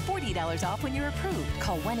instantly get $40 off when you're approved.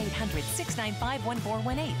 Call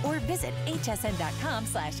 1-800-695-1418 or visit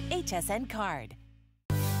hsn.com/HSN card.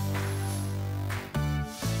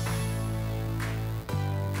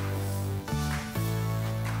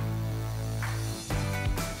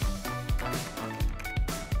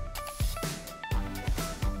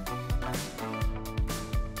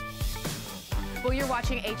 Well, you're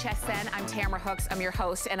watching HSN. I'm Tamara Hooks. I'm your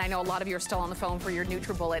host, and I know a lot of you are still on the phone for your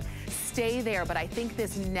Nutribullet. Stay there, but I think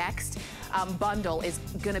this next bundle is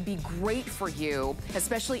gonna be great for you,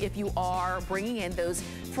 especially if you are bringing in those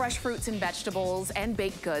fresh fruits and vegetables and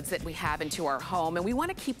baked goods that we have into our home, and we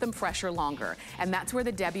wanna keep them fresher longer. And that's where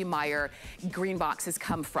the Debbie Meyer green boxes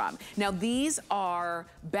come from. Now, these are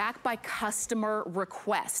backed by customer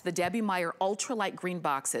requests, the Debbie Meyer ultralight green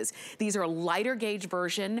boxes. These are a lighter gauge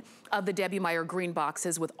version of the Debbie Meyer green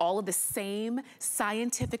boxes with all of the same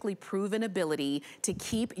scientifically proven ability to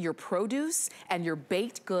keep your produce and your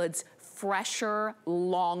baked goods fresher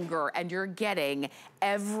longer, and you're getting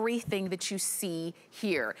everything that you see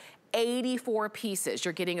here. 84 pieces.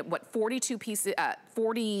 You're getting what, 42 pieces,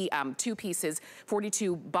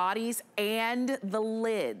 42 bodies and the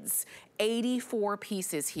lids. 84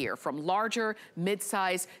 pieces here, from larger,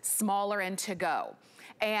 mid-size, smaller, and to go.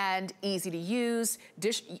 And easy to use,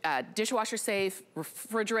 dishwasher safe,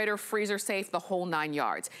 refrigerator, freezer safe, the whole 9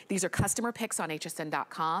 yards. These are customer picks on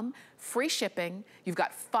hsn.com, free shipping. You've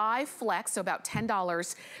got 5 flex, so about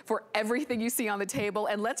 $10 for everything you see on the table.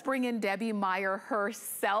 And let's bring in Debbie Meyer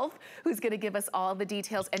herself, who's gonna give us all the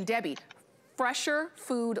details. And Debbie, fresher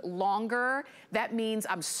food longer, that means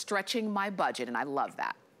I'm stretching my budget, and I love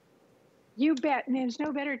that. You bet, and there's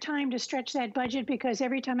no better time to stretch that budget, because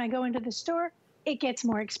every time I go into the store, it gets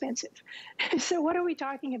more expensive. So what are we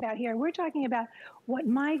talking about here? We're talking about what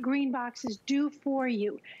my green boxes do for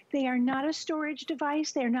you. They are not a storage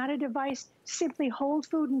device. They're not a device simply hold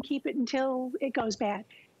food and keep it until it goes bad.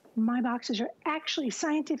 My boxes are actually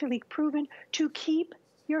scientifically proven to keep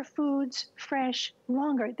your foods fresh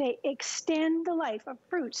longer. They extend the life of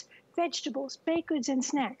fruits, vegetables, baked goods, and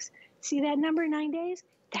snacks. See that number, 9 days?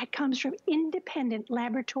 That comes from independent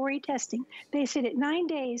laboratory testing. They said at 9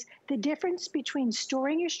 days, the difference between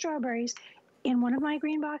storing your strawberries in one of my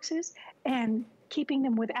green boxes and keeping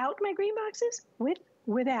them without my green boxes,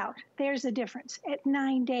 without, there's the difference at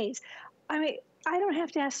 9 days. I mean, I don't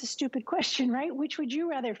have to ask the stupid question, right? Which would you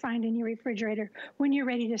rather find in your refrigerator when you're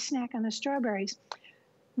ready to snack on the strawberries?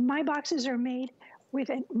 My boxes are made with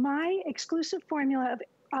my exclusive formula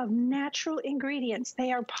of natural ingredients.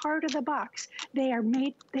 They are part of the box. They are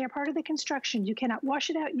part of the construction. You cannot wash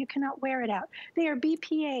it out. You cannot wear it out. They are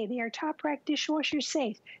BPA. They are top rack dishwasher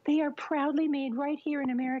safe. They are proudly made right here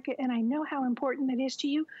in America. And I know how important that is to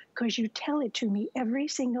you, because you tell it to me every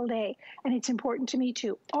single day. And it's important to me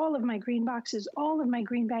too. All of my green boxes, all of my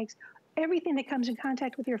green bags, everything that comes in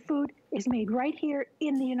contact with your food is made right here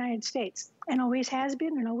in the United States, and always has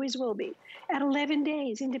been and always will be. At 11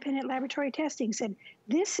 days, independent laboratory testing said,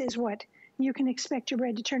 this is what you can expect your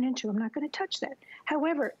bread to turn into. I'm not going to touch that.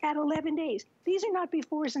 However, at 11 days, these are not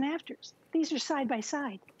befores and afters. These are side by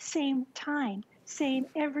side, same time, same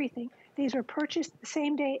everything. These were purchased the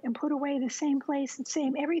same day and put away the same place and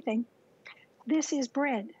same everything. This is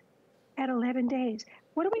bread at 11 days.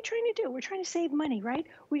 What are we trying to do? We're trying to save money, right?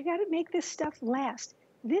 We've got to make this stuff last.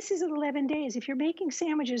 This is at 11 days. If you're making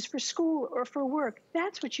sandwiches for school or for work,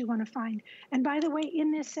 that's what you want to find. And by the way,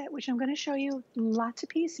 in this set, which I'm going to show you lots of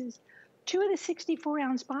pieces, 2 of the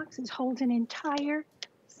 64-ounce boxes holds an entire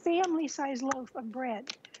family-sized loaf of bread.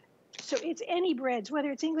 So it's any breads,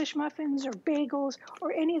 whether it's English muffins or bagels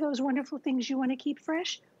or any of those wonderful things you want to keep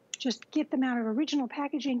fresh, just get them out of original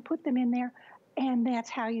packaging, put them in there, and that's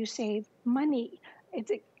how you save money.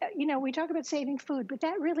 You know, we talk about saving food, but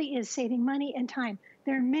that really is saving money and time.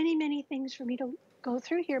 There are many, many things for me to go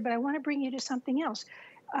through here, but I want to bring you to something else.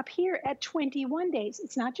 Up here at 21 days,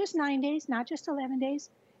 it's not just 9 days, not just 11 days.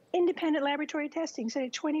 Independent laboratory testing said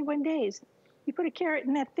at 21 days, you put a carrot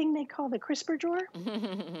in that thing they call the crisper drawer.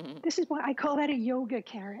 This is why I call that a yoga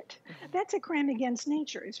carrot. That's a crime against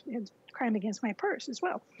nature. It's a crime against my purse as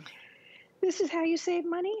well. This is how you save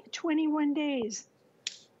money, 21 days.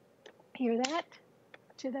 Hear that?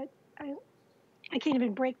 I can't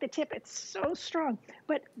even break the tip. It's so strong.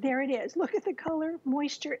 But there it is. Look at the color,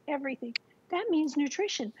 moisture, everything. That means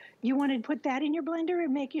nutrition. You want to put that in your blender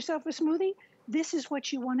and make yourself a smoothie? This is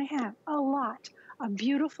what you want to have. A lot of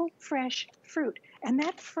beautiful, fresh fruit. And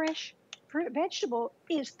that fresh fruit vegetable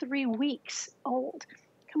is 3 weeks old.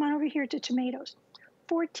 Come on over here to tomatoes.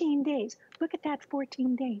 14 days. Look at that,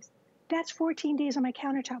 14 days. That's 14 days on my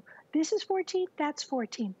countertop. This is 14, that's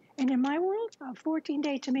 14. And in my world, a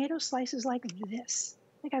 14-day tomato slices like this.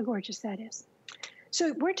 Look how gorgeous that is.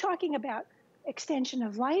 So we're talking about extension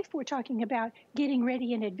of life. We're talking about getting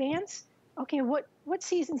ready in advance. Okay, what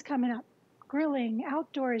season's coming up? Grilling,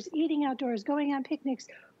 outdoors, eating outdoors, going on picnics,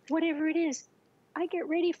 whatever it is. I get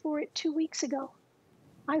ready for it 2 weeks ago.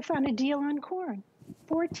 I found a deal on corn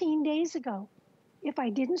 14 days ago. If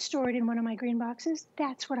I didn't store it in one of my green boxes,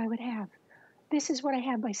 that's what I would have. This is what I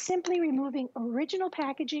have by simply removing original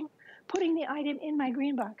packaging, putting the item in my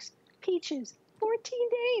green box. Peaches, 14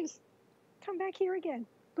 days. come back here again.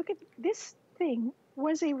 Look at this thing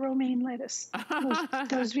was a romaine lettuce.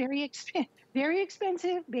 Those very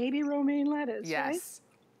expensive baby romaine lettuce, Yes.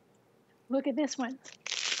 right? Look at this one.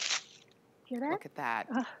 Hear that? Look at that.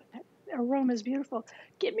 That aroma is beautiful.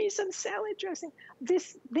 Give me some salad dressing.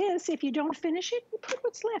 This, if you don't finish it, you put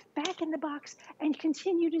what's left back in the box and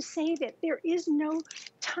continue to save it. There is no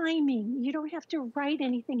timing. You don't have to write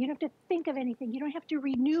anything. You don't have to think of anything. You don't have to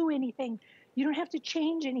renew anything. You don't have to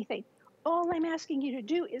change anything. All I'm asking you to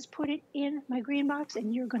do is put it in my green box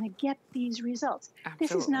and you're going to get these results. Absolutely.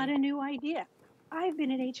 This is not a new idea. I've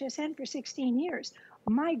been at HSN for 16 years.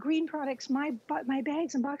 My green products, my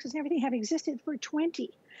bags and boxes and everything have existed for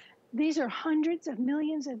 20. These are hundreds of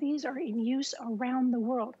millions of these are in use around the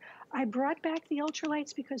world. I brought back the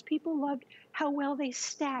ultralights because people loved how well they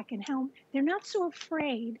stack and how they're not so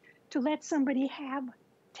afraid to let somebody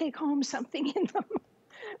take home something in them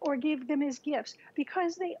or give them as gifts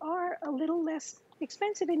because they are a little less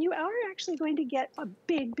expensive and you are actually going to get a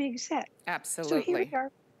big, big set. Absolutely. So here we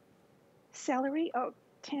are. Celery. Oh,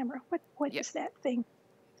 Tamara, what is that thing?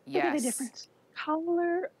 Yes. Look at the difference.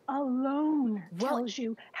 Color alone tells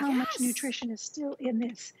you how much nutrition is still in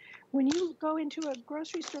this. When you go into a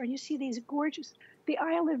grocery store and you see these gorgeous, the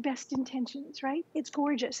aisle of best intentions, right? It's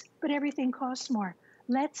gorgeous, but everything costs more.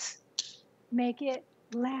 Let's make it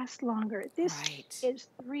last longer. This is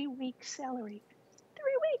 3-week celery.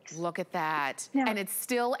 3 weeks. Look at that. Now, and it's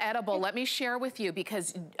still edible. Let me share with you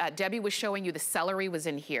because Debbie was showing you the celery was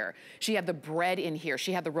in here. She had the bread in here.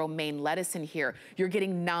 She had the romaine lettuce in here. You're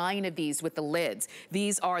getting 9 of these with the lids.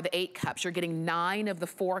 These are the 8 cups. You're getting 9 of the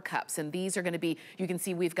 4 cups. And these are gonna be, you can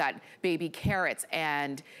see we've got baby carrots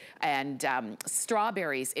and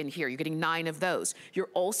strawberries in here. You're getting 9 of those. You're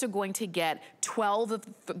also going to get 12 of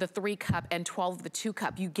the 3 cup and 12 of the 2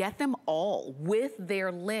 cup. You get them all with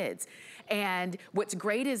their lids. And what's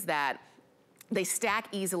great is that they stack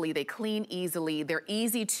easily, they clean easily, they're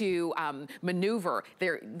easy to maneuver.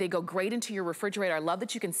 They go great into your refrigerator. I love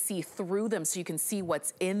that you can see through them so you can see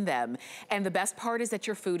what's in them. And the best part is that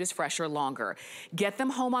your food is fresher longer. Get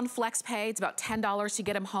them home on FlexPay. It's about $10 to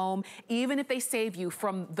get them home. Even if they save you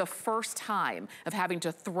from the first time of having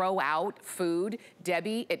to throw out food,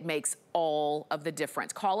 Debbie, it makes all of the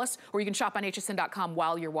difference. Call us or you can shop on hsn.com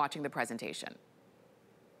while you're watching the presentation.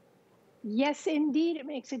 Yes, indeed, it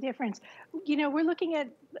makes a difference. You know, we're looking at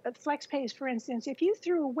FlexPays, for instance. If you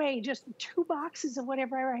threw away just 2 boxes of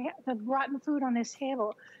whatever the rotten food on this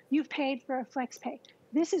table, you've paid for a FlexPay.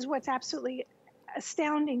 This is what's absolutely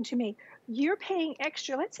astounding to me. You're paying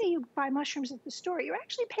extra. Let's say you buy mushrooms at the store. You're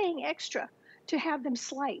actually paying extra to have them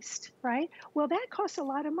sliced, right? Well, that costs a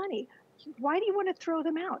lot of money. Why do you want to throw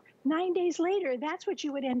them out? 9 days later, that's what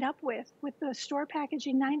you would end up with the store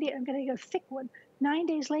packaging. 9 days, I'm going to go thick one. 9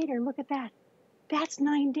 days later, look at that. That's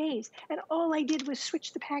 9 days. And all I did was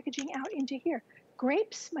switch the packaging out into here.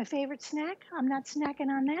 Grapes, my favorite snack. I'm not snacking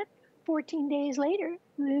on that. 14 days later,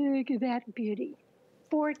 look at that beauty.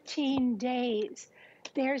 14 days.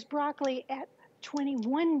 There's broccoli at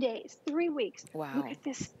 21 days, 3 weeks. Wow. Look at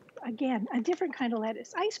this, again, a different kind of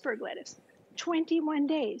lettuce, iceberg lettuce. 21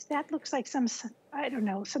 days. That looks like some, I don't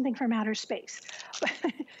know, something from outer space.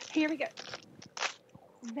 Here we go.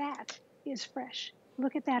 That is fresh.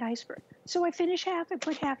 Look at that iceberg. So I finish half, I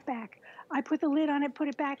put half back. I put the lid on it, put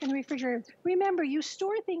it back in the refrigerator. Remember, you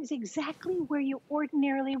store things exactly where you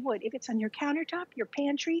ordinarily would. If it's on your countertop, your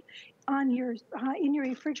pantry, on your in your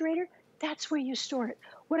refrigerator, that's where you store it.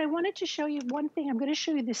 What I wanted to show you, one thing, I'm going to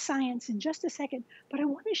show you the science in just a second, but I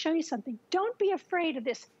want to show you something. Don't be afraid of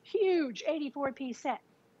this huge 84-piece set.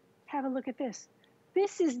 Have a look at this.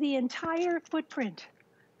 This is the entire footprint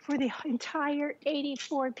for the entire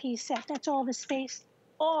 84-piece set. That's all the space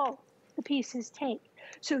all the pieces take.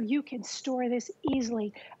 So you can store this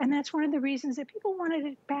easily. And that's one of the reasons that people wanted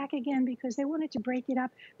it back again, because they wanted to break it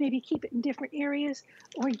up, maybe keep it in different areas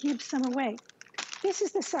or give some away. This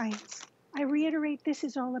is the science. I reiterate, this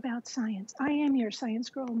is all about science. I am your science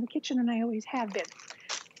girl in the kitchen, and I always have been.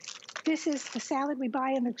 This is the salad we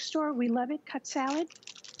buy in the store. We love it, cut salad.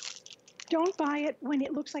 Don't buy it when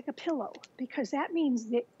it looks like a pillow, because that means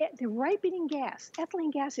that the ripening gas,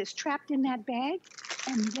 ethylene gas, is trapped in that bag,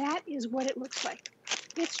 and that is what it looks like.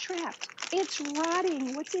 It's trapped. It's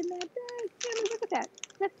rotting. What's in that bag? Tammy, look at that.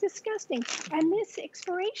 That's disgusting. And this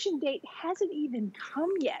expiration date hasn't even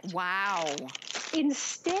come yet. Wow.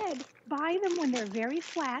 Instead, buy them when they're very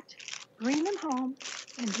flat, bring them home,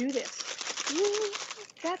 and do this.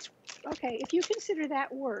 That's, okay, if you consider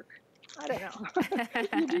that work, I don't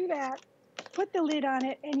know. You do that, put the lid on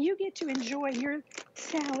it, and you get to enjoy your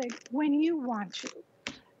salad when you want to.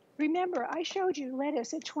 Remember, I showed you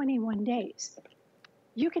lettuce at 21 days.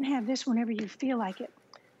 You can have this whenever you feel like it.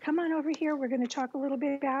 Come on over here. We're going to talk a little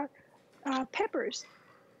bit about peppers.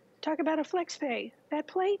 Talk about a flex pay. That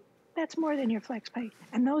plate, that's more than your flex pay.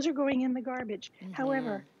 And those are going in the garbage.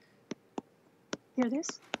 However, hear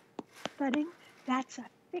this? Budding. That's a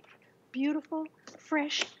thick, beautiful,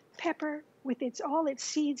 fresh pepper with all its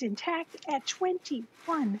seeds intact at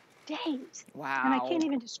 21 days. Wow. And I can't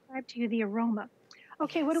even describe to you the aroma.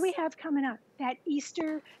 Okay, what do we have coming up? That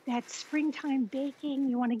Easter, that springtime baking,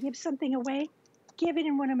 you want to give something away? Give it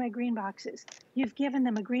in one of my green boxes. You've given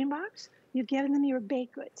them a green box. You've given them your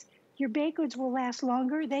baked goods. Your baked goods will last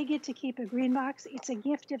longer. They get to keep a green box. It's a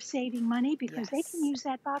gift of saving money because they can use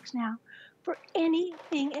that box now for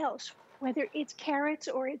anything else, whether it's carrots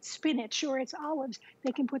or it's spinach or it's olives.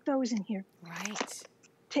 They can put those in here. Right.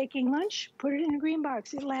 Taking lunch, put it in a green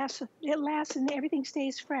box. It lasts and everything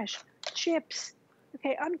stays fresh. Chips.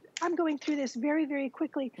 Okay, I'm going through this very, very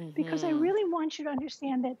quickly because I really want you to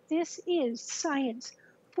understand that this is science.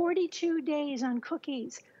 42 days on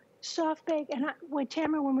cookies, soft bake. And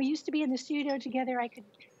Tamara, when we used to be in the studio together, I could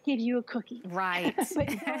give you a cookie. Right. But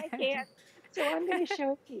now I can't. So I'm going to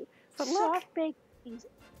show it to you. But soft baked cookies,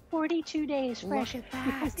 42 days fresh.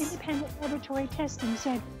 Because independent laboratory testing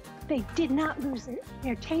said they did not lose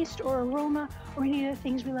their taste or aroma or any of the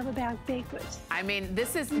things we love about baked goods. I mean,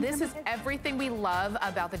 this is everything we love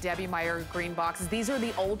about the Debbie Meyer green boxes. These are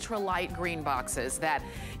the ultralight green boxes that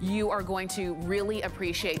you are going to really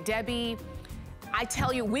appreciate. Debbie, I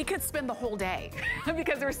tell you, we could spend the whole day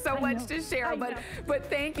because there's so much to share, but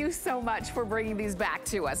thank you so much for bringing these back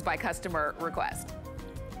to us by customer request.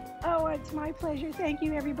 Oh, it's my pleasure. Thank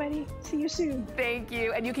you, everybody. See you soon. Thank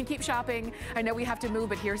you. And you can keep shopping. I know we have to move,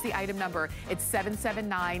 but here's the item number. It's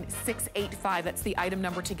 779685. That's the item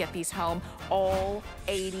number to get these home. All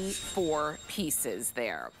 84 pieces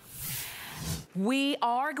there. We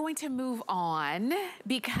are going to move on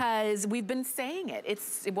because we've been saying it.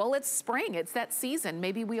 It's spring. It's that season.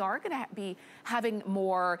 Maybe we are going to be having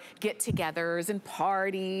more get-togethers and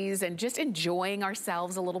parties and just enjoying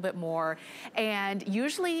ourselves a little bit more. And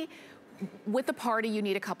usually with a party, you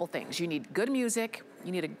need a couple things. You need good music,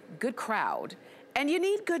 you need a good crowd, and you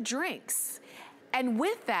need good drinks. And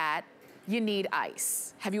with that, you need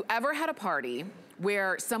ice. Have you ever had a party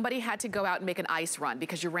where somebody had to go out and make an ice run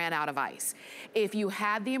because you ran out of ice? If you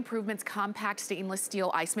had the Improvements compact stainless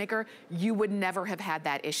steel ice maker, you would never have had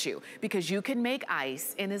that issue because you can make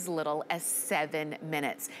ice in as little as 7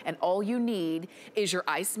 minutes. And all you need is your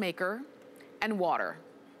ice maker and water.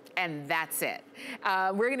 And that's it.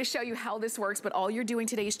 We're gonna show you how this works, but all you're doing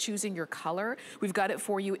today is choosing your color. We've got it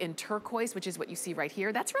for you in turquoise, which is what you see right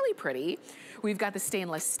here. That's really pretty. We've got the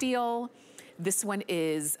stainless steel. This one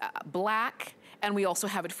is black. And we also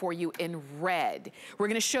have it for you in red. We're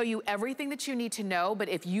gonna show you everything that you need to know, but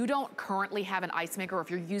if you don't currently have an ice maker or if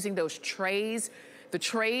you're using those trays, the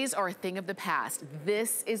trays are a thing of the past.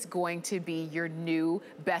 This is going to be your new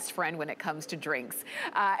best friend when it comes to drinks.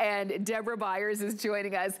 And Deborah Byers is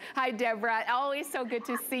joining us. Hi, Deborah. Always so good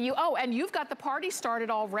to see you. Oh, and you've got the party started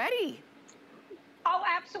already. Oh,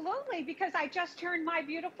 absolutely, because I just turned my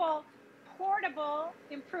beautiful portable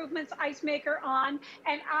Improvements ice maker on,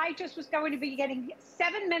 and I just was going to be getting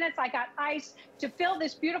 7 minutes. I got ice to fill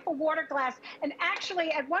this beautiful water glass, and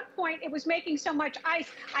actually at one point it was making so much ice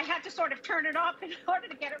I had to sort of turn it off in order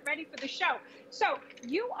to get it ready for the show. So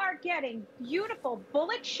you are getting beautiful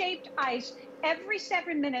bullet-shaped ice every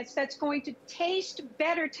 7 minutes that's going to taste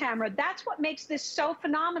better, Tamara. That's what makes this so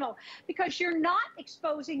phenomenal, because you're not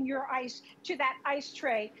exposing your ice to that ice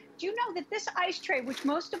tray. Do you know that this ice tray, which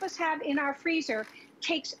most of us have in our freezer,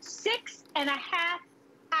 takes 6.5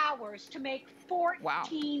 hours to make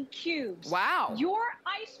 14 cubes. Wow. Your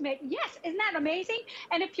ice maker, yes, isn't that amazing?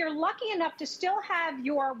 And if you're lucky enough to still have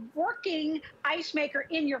your working ice maker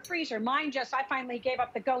in your freezer, mine I finally gave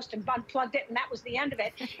up the ghost and unplugged it, and that was the end of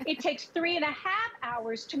it. It takes 3.5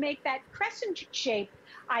 hours to make that crescent shape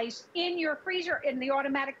ice in your freezer, in the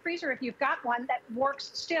automatic freezer, if you've got one that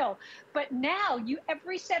works still. But now,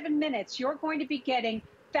 every 7 minutes, you're going to be getting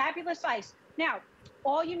fabulous ice. Now,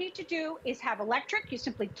 all you need to do is have electric. You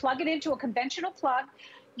simply plug it into a conventional plug.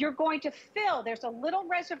 You're going to fill, there's a little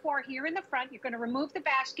reservoir here in the front. You're going to remove the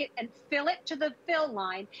basket and fill it to the fill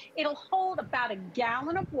line. It'll hold about 1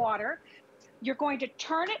 gallon of water. You're going to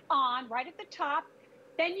turn it on right at the top.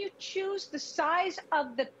 Then you choose the size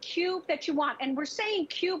of the cube that you want. And we're saying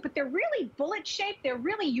cube, but they're really bullet shaped. They're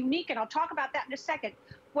really unique, and I'll talk about that in a second.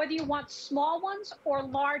 Whether you want small ones or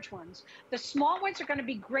large ones. The small ones are going to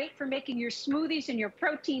be great for making your smoothies and your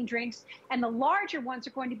protein drinks, and the larger ones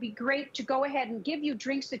are going to be great to go ahead and give you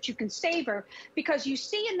drinks that you can savor, because you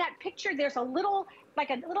see in that picture there's a little, like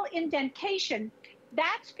a little indentation.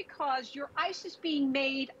 That's because your ice is being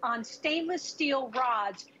made on stainless steel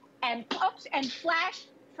rods and flash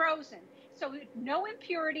frozen. So no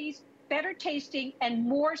impurities, better tasting, and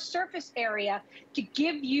more surface area to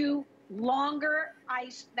give you longer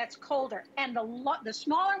ice that's colder. And the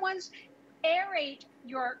smaller ones aerate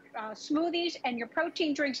your smoothies and your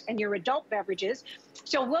protein drinks and your adult beverages.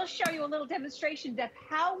 So we'll show you a little demonstration of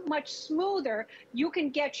how much smoother you can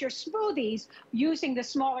get your smoothies using the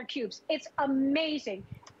smaller cubes. It's amazing.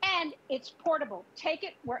 And it's portable. Take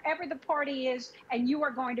it wherever the party is, and you are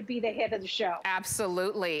going to be the hit of the show.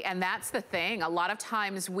 Absolutely, and that's the thing. A lot of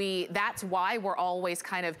times that's why we're always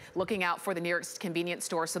kind of looking out for the nearest convenience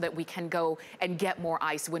store so that we can go and get more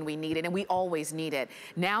ice when we need it, and we always need it.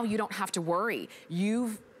 Now you don't have to worry.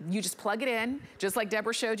 You just plug it in, just like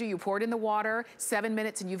Deborah showed you. You pour it in the water, 7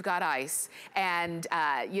 minutes, and you've got ice. And,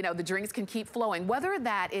 you know, the drinks can keep flowing. Whether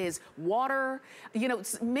that is water, you know,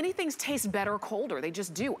 many things taste better colder. They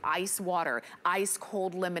just do. Ice water, ice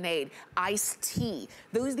cold lemonade, iced tea.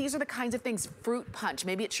 These are the kinds of things, fruit punch,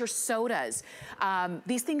 maybe it's your sodas.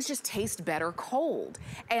 These things just taste better cold.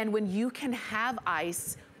 And when you can have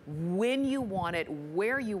ice when you want it,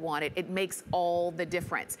 where you want it, it makes all the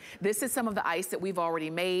difference. This is some of the ice that we've already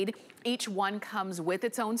made. Each one comes with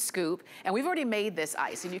its own scoop, and we've already made this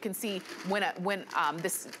ice. And you can see when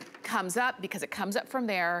this comes up, because it comes up from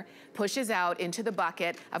there, pushes out into the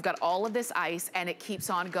bucket. I've got all of this ice, and it keeps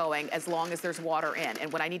on going as long as there's water in.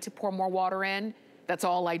 And when I need to pour more water in, that's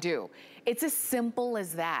all I do. It's as simple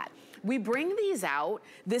as that. We bring these out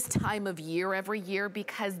this time of year every year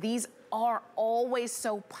because these are always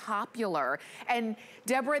so popular. And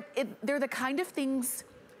Deborah, they're the kind of things,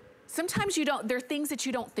 sometimes they're things that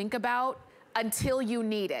you don't think about until you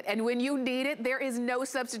need it. And when you need it, there is no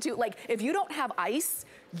substitute. Like, if you don't have ice,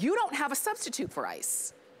 you don't have a substitute for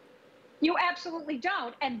ice. You absolutely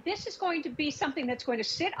don't. And this is going to be something that's going to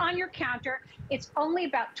sit on your counter. It's only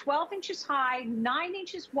about 12 inches high, 9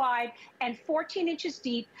 inches wide, and 14 inches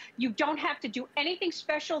deep. You don't have to do anything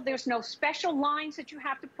special. There's no special lines that you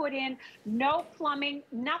have to put in, no plumbing,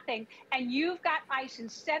 nothing. And you've got ice in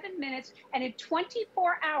 7 minutes, and in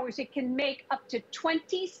 24 hours, it can make up to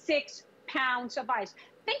 26 pounds of ice.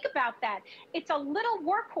 Think about that. It's a little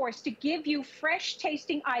workhorse to give you fresh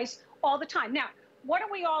tasting ice all the time. Now, what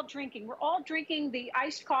are we all drinking? We're all drinking the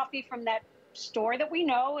iced coffee from that store that we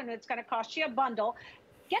know, and it's going to cost you a bundle.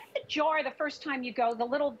 Get the jar the first time you go, the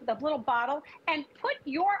little bottle, and put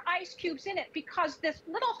your ice cubes in it, because this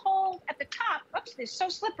little hole at the top, oops, it's so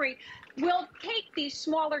slippery, will take these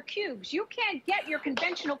smaller cubes. You can't get your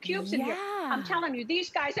conventional cubes in here. I'm telling you, these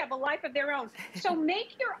guys have a life of their own. So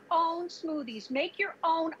make your own smoothies, make your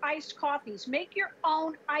own iced coffees, make your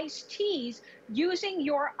own iced teas using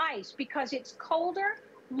your ice, because it's colder,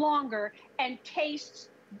 longer, and tastes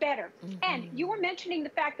better. And you were mentioning the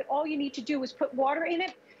fact that all you need to do is put water in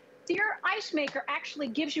it. Your ice maker actually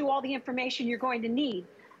gives you all the information you're going to need.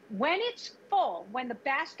 When it's full, when the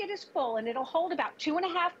basket is full, and it'll hold about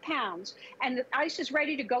 2.5 pounds, and the ice is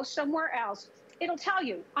ready to go somewhere else, it'll tell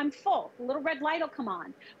you, I'm full. The little red light will come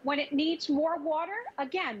on. When it needs more water,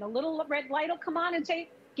 again, the little red light will come on and say,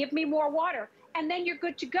 give me more water. And then you're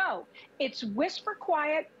good to go. It's whisper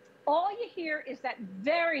quiet. All you hear is that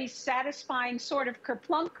very satisfying sort of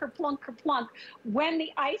kerplunk, kerplunk, kerplunk when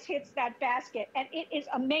the ice hits that basket. And it is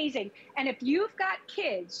amazing. And if you've got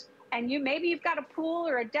kids, and maybe you've got a pool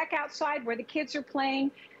or a deck outside where the kids are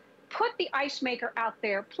playing, put the ice maker out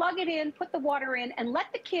there, plug it in, put the water in, and let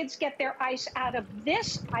the kids get their ice out of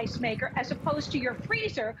this ice maker, as opposed to your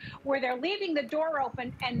freezer, where they're leaving the door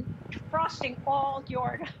open and frosting all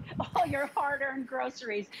your hard-earned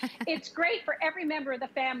groceries. It's great for every member of the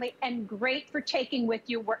family, and great for taking with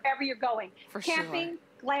you wherever you're going. For camping,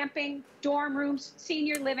 glamping, dorm rooms,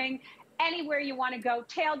 senior living, anywhere you want to go,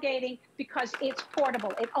 tailgating, because it's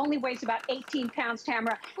portable. It only weighs about 18 pounds,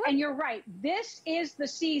 Tamara. And you're right, this is the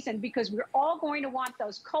season, because we're all going to want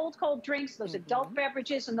those cold drinks, those adult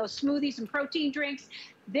beverages, and those smoothies and protein drinks.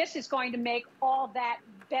 This is going to make all that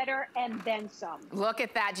better, and then some. Look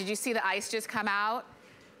at that. Did you see the ice just come out?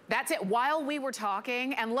 That's it. While we were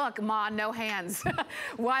talking, and look, Ma, no hands.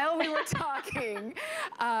 While we were talking,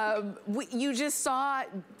 you just saw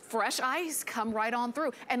fresh ice come right on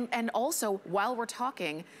through. And also, while we're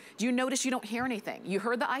talking, do you notice you don't hear anything? You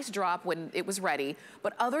heard the ice drop when it was ready,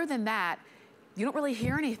 but other than that, you don't really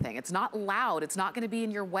hear anything. It's not loud. It's not going to be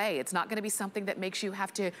in your way. It's not going to be something that makes you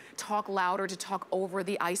have to talk louder to talk over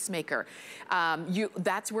the ice maker.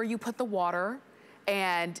 That's where you put the water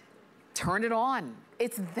and turn it on.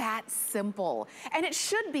 It's that simple. And it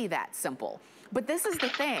should be that simple. But this is the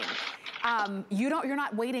thing. You're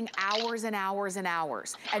not waiting hours and hours and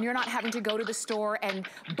hours, and you're not having to go to the store and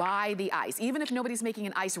buy the ice. Even if nobody's making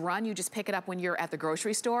an ice run, you just pick it up when you're at the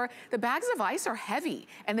grocery store. The bags of ice are heavy,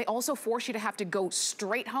 and they also force you to have to go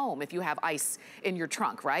straight home if you have ice in your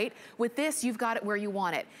trunk, right? With this, you've got it where you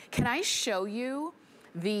want it. Can I show you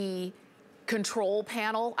the control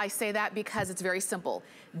panel? I say that because it's very simple.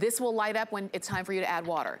 This will light up when it's time for you to add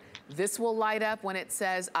water. This will light up when it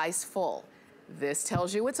says ice full. This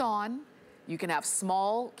tells you it's on. You can have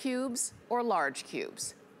small cubes or large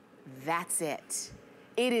cubes. That's it.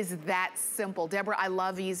 It is that simple. Deborah, I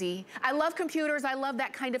love easy. I love computers, I love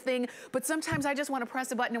that kind of thing, but sometimes I just want to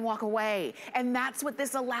press a button and walk away. And that's what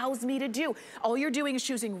this allows me to do. All you're doing is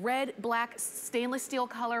choosing red, black, stainless steel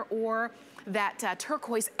color, or that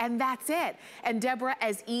turquoise, and that's it. And Deborah,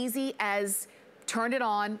 as easy as turn it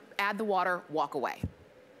on, add the water, walk away.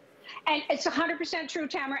 And it's 100% true,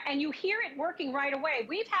 Tamara, and you hear it working right away.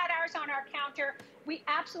 We've had ours on our counter. We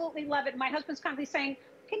absolutely love it. My husband's constantly saying,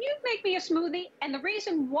 can you make me a smoothie? And the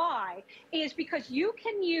reason why is because you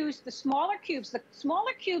can use the smaller cubes. The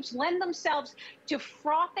smaller cubes lend themselves to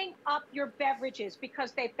frothing up your beverages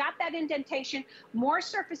because they've got that indentation, more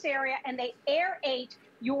surface area, and they aerate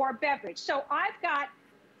your beverage. So I've got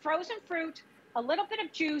frozen fruit, a little bit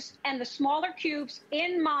of juice, and the smaller cubes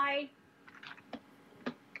in my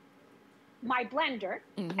blender,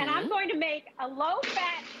 and I'm going to make a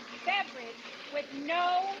low-fat beverage with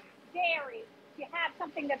no dairy. You have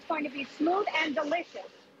something that's going to be smooth and delicious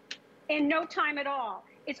in no time at all.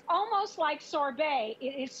 It's almost like sorbet. It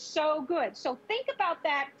is so good. So think about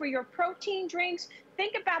that for your protein drinks.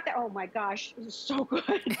 Think about that. Oh my gosh, this is so good.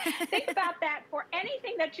 Think about that for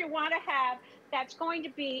anything that you want to have that's going to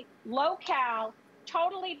be low-cal,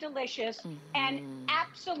 totally delicious, and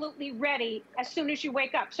absolutely ready as soon as you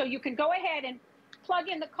wake up. So you can go ahead and plug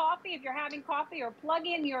in the coffee if you're having coffee, or plug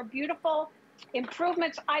in your beautiful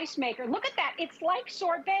Improvements ice maker. Look at that. It's like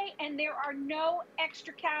sorbet, and there are no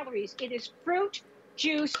extra calories. It is fruit,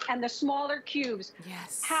 juice, and the smaller cubes.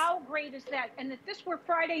 Yes. How great is that? And if this were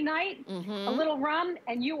Friday night, a little rum,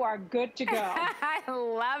 and you are good to go. I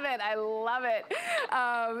love it. I love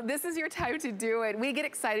it. This is your time to do it. We get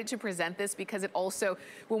excited to present this because it also,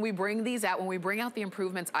 when we bring these out, when we bring out the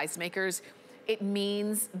Improvements ice makers, it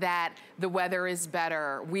means that the weather is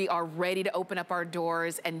better. We are ready to open up our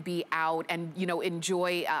doors and be out and, you know,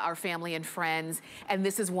 enjoy our family and friends. And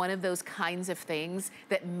this is one of those kinds of things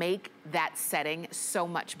that make that setting so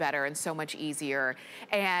much better and so much easier.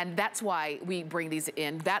 And that's why we bring these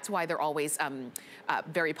in. That's why they're always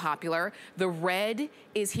very popular. The red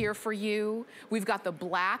is here for you. We've got the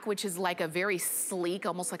black, which is like a very sleek,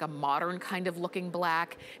 almost like a modern kind of looking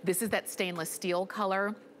black. This is that stainless steel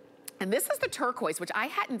color. And this is the turquoise, which I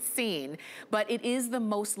hadn't seen, but it is the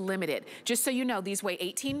most limited. Just so you know, these weigh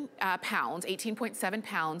 18 pounds, 18.7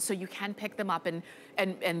 pounds, so you can pick them up and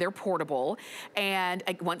they're portable. And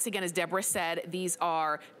once again, as Deborah said, these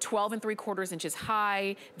are 12 3/4 inches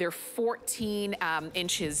high. They're 14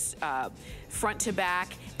 inches front to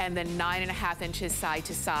back, and then 9.5 inches side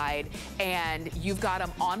to side. And you've got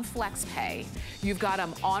them on FlexPay. You've got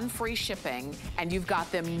them on free shipping, and you've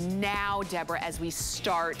got them now, Deborah, as we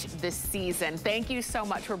start this season. Thank you so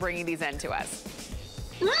much for bringing these in to us.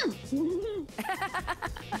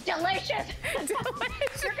 Delicious.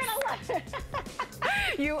 You're gonna love it.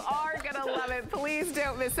 You are gonna love it. Please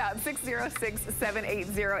don't miss out.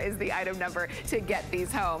 606-780 is the item number to get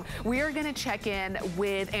these home. We are gonna check in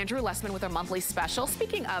with Andrew Lessman with our monthly special.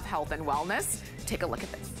 Speaking of health and wellness, take a look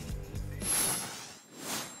at this.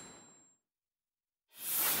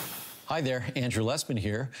 Hi there, Andrew Lessman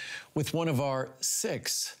here with one of our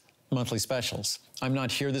 6 monthly specials. I'm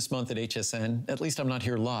not here this month at HSN, at least I'm not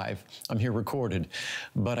here live. I'm here recorded,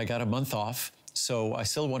 but I got a month off, so I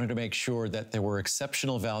still wanted to make sure that there were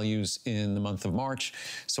exceptional values in the month of March.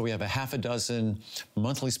 So we have a half a dozen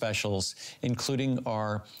monthly specials, including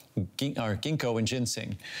our ginkgo and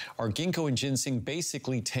ginseng. Our ginkgo and ginseng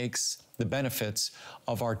basically takes the benefits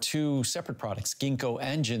of our 2 separate products, ginkgo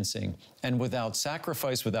and ginseng, and without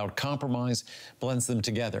sacrifice, without compromise, blends them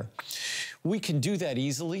together. We can do that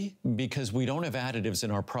easily because we don't have additives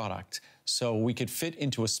in our product. So we could fit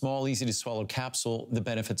into a small, easy to swallow capsule the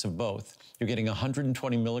benefits of both. You're getting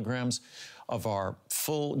 120 milligrams of our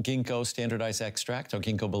full ginkgo standardized extract, our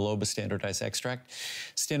ginkgo biloba standardized extract,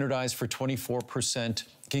 standardized for 24%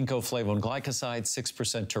 ginkgo flavone glycoside,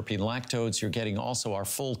 6% terpene lactones. You're getting also our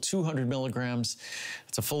full 200 milligrams.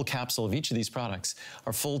 It's a full capsule of each of these products.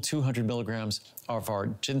 Our full 200 milligrams of our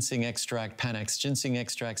ginseng extract, Panax ginseng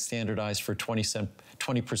extract, standardized for 20%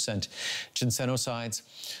 ginsenosides.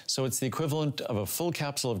 So it's the equivalent of a full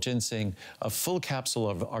capsule of ginseng, a full capsule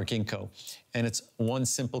of our ginkgo, and it's one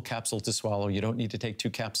simple capsule to swallow. You don't need to take 2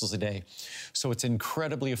 capsules a day. So it's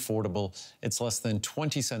incredibly affordable. It's less than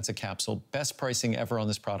 20 cents a capsule. Best pricing ever on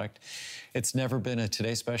this product. It's never been a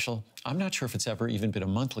today special. I'm not sure if it's ever even been a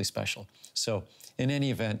monthly special. So in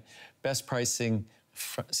any event, best pricing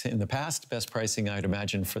in the past, best pricing I'd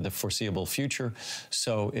imagine for the foreseeable future.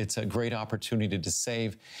 So it's a great opportunity to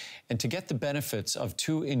save and to get the benefits of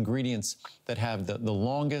 2 ingredients that have the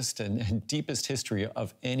longest and deepest history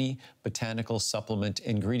of any botanical supplement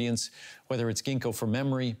ingredients, whether it's ginkgo for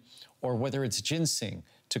memory or whether it's ginseng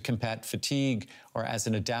to combat fatigue or as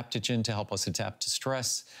an adaptogen to help us adapt to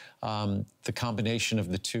stress. The combination of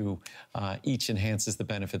the 2 each enhances the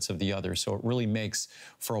benefits of the other. So it really makes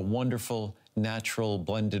for a wonderful, natural,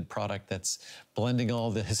 blended product that's blending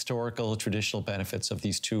all the historical, traditional benefits of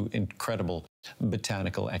these 2 incredible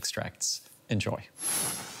botanical extracts. Enjoy.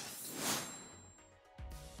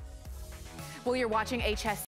 Well, you're watching HSN.